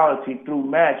become reality through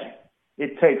magic.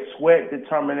 It takes sweat,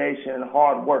 determination, and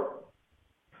hard work.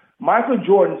 Michael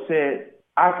Jordan said,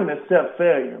 I can accept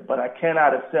failure, but I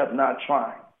cannot accept not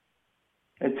trying.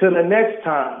 Until the next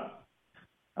time,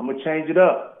 I'm going to change it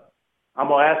up. I'm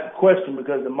going to ask a question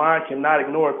because the mind cannot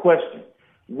ignore a question.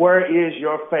 Where is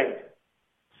your faith?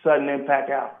 Sudden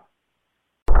Impact out.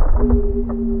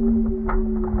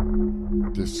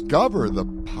 Discover the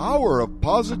power of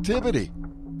positivity.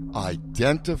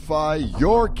 Identify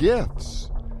your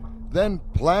gifts. Then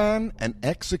plan and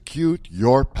execute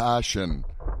your passion.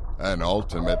 And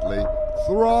ultimately,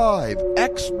 thrive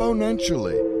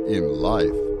exponentially in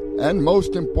life. And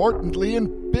most importantly,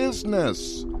 in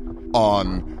business.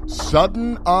 On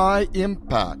Sudden Eye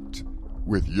Impact.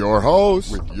 With your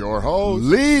host,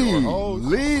 Lee.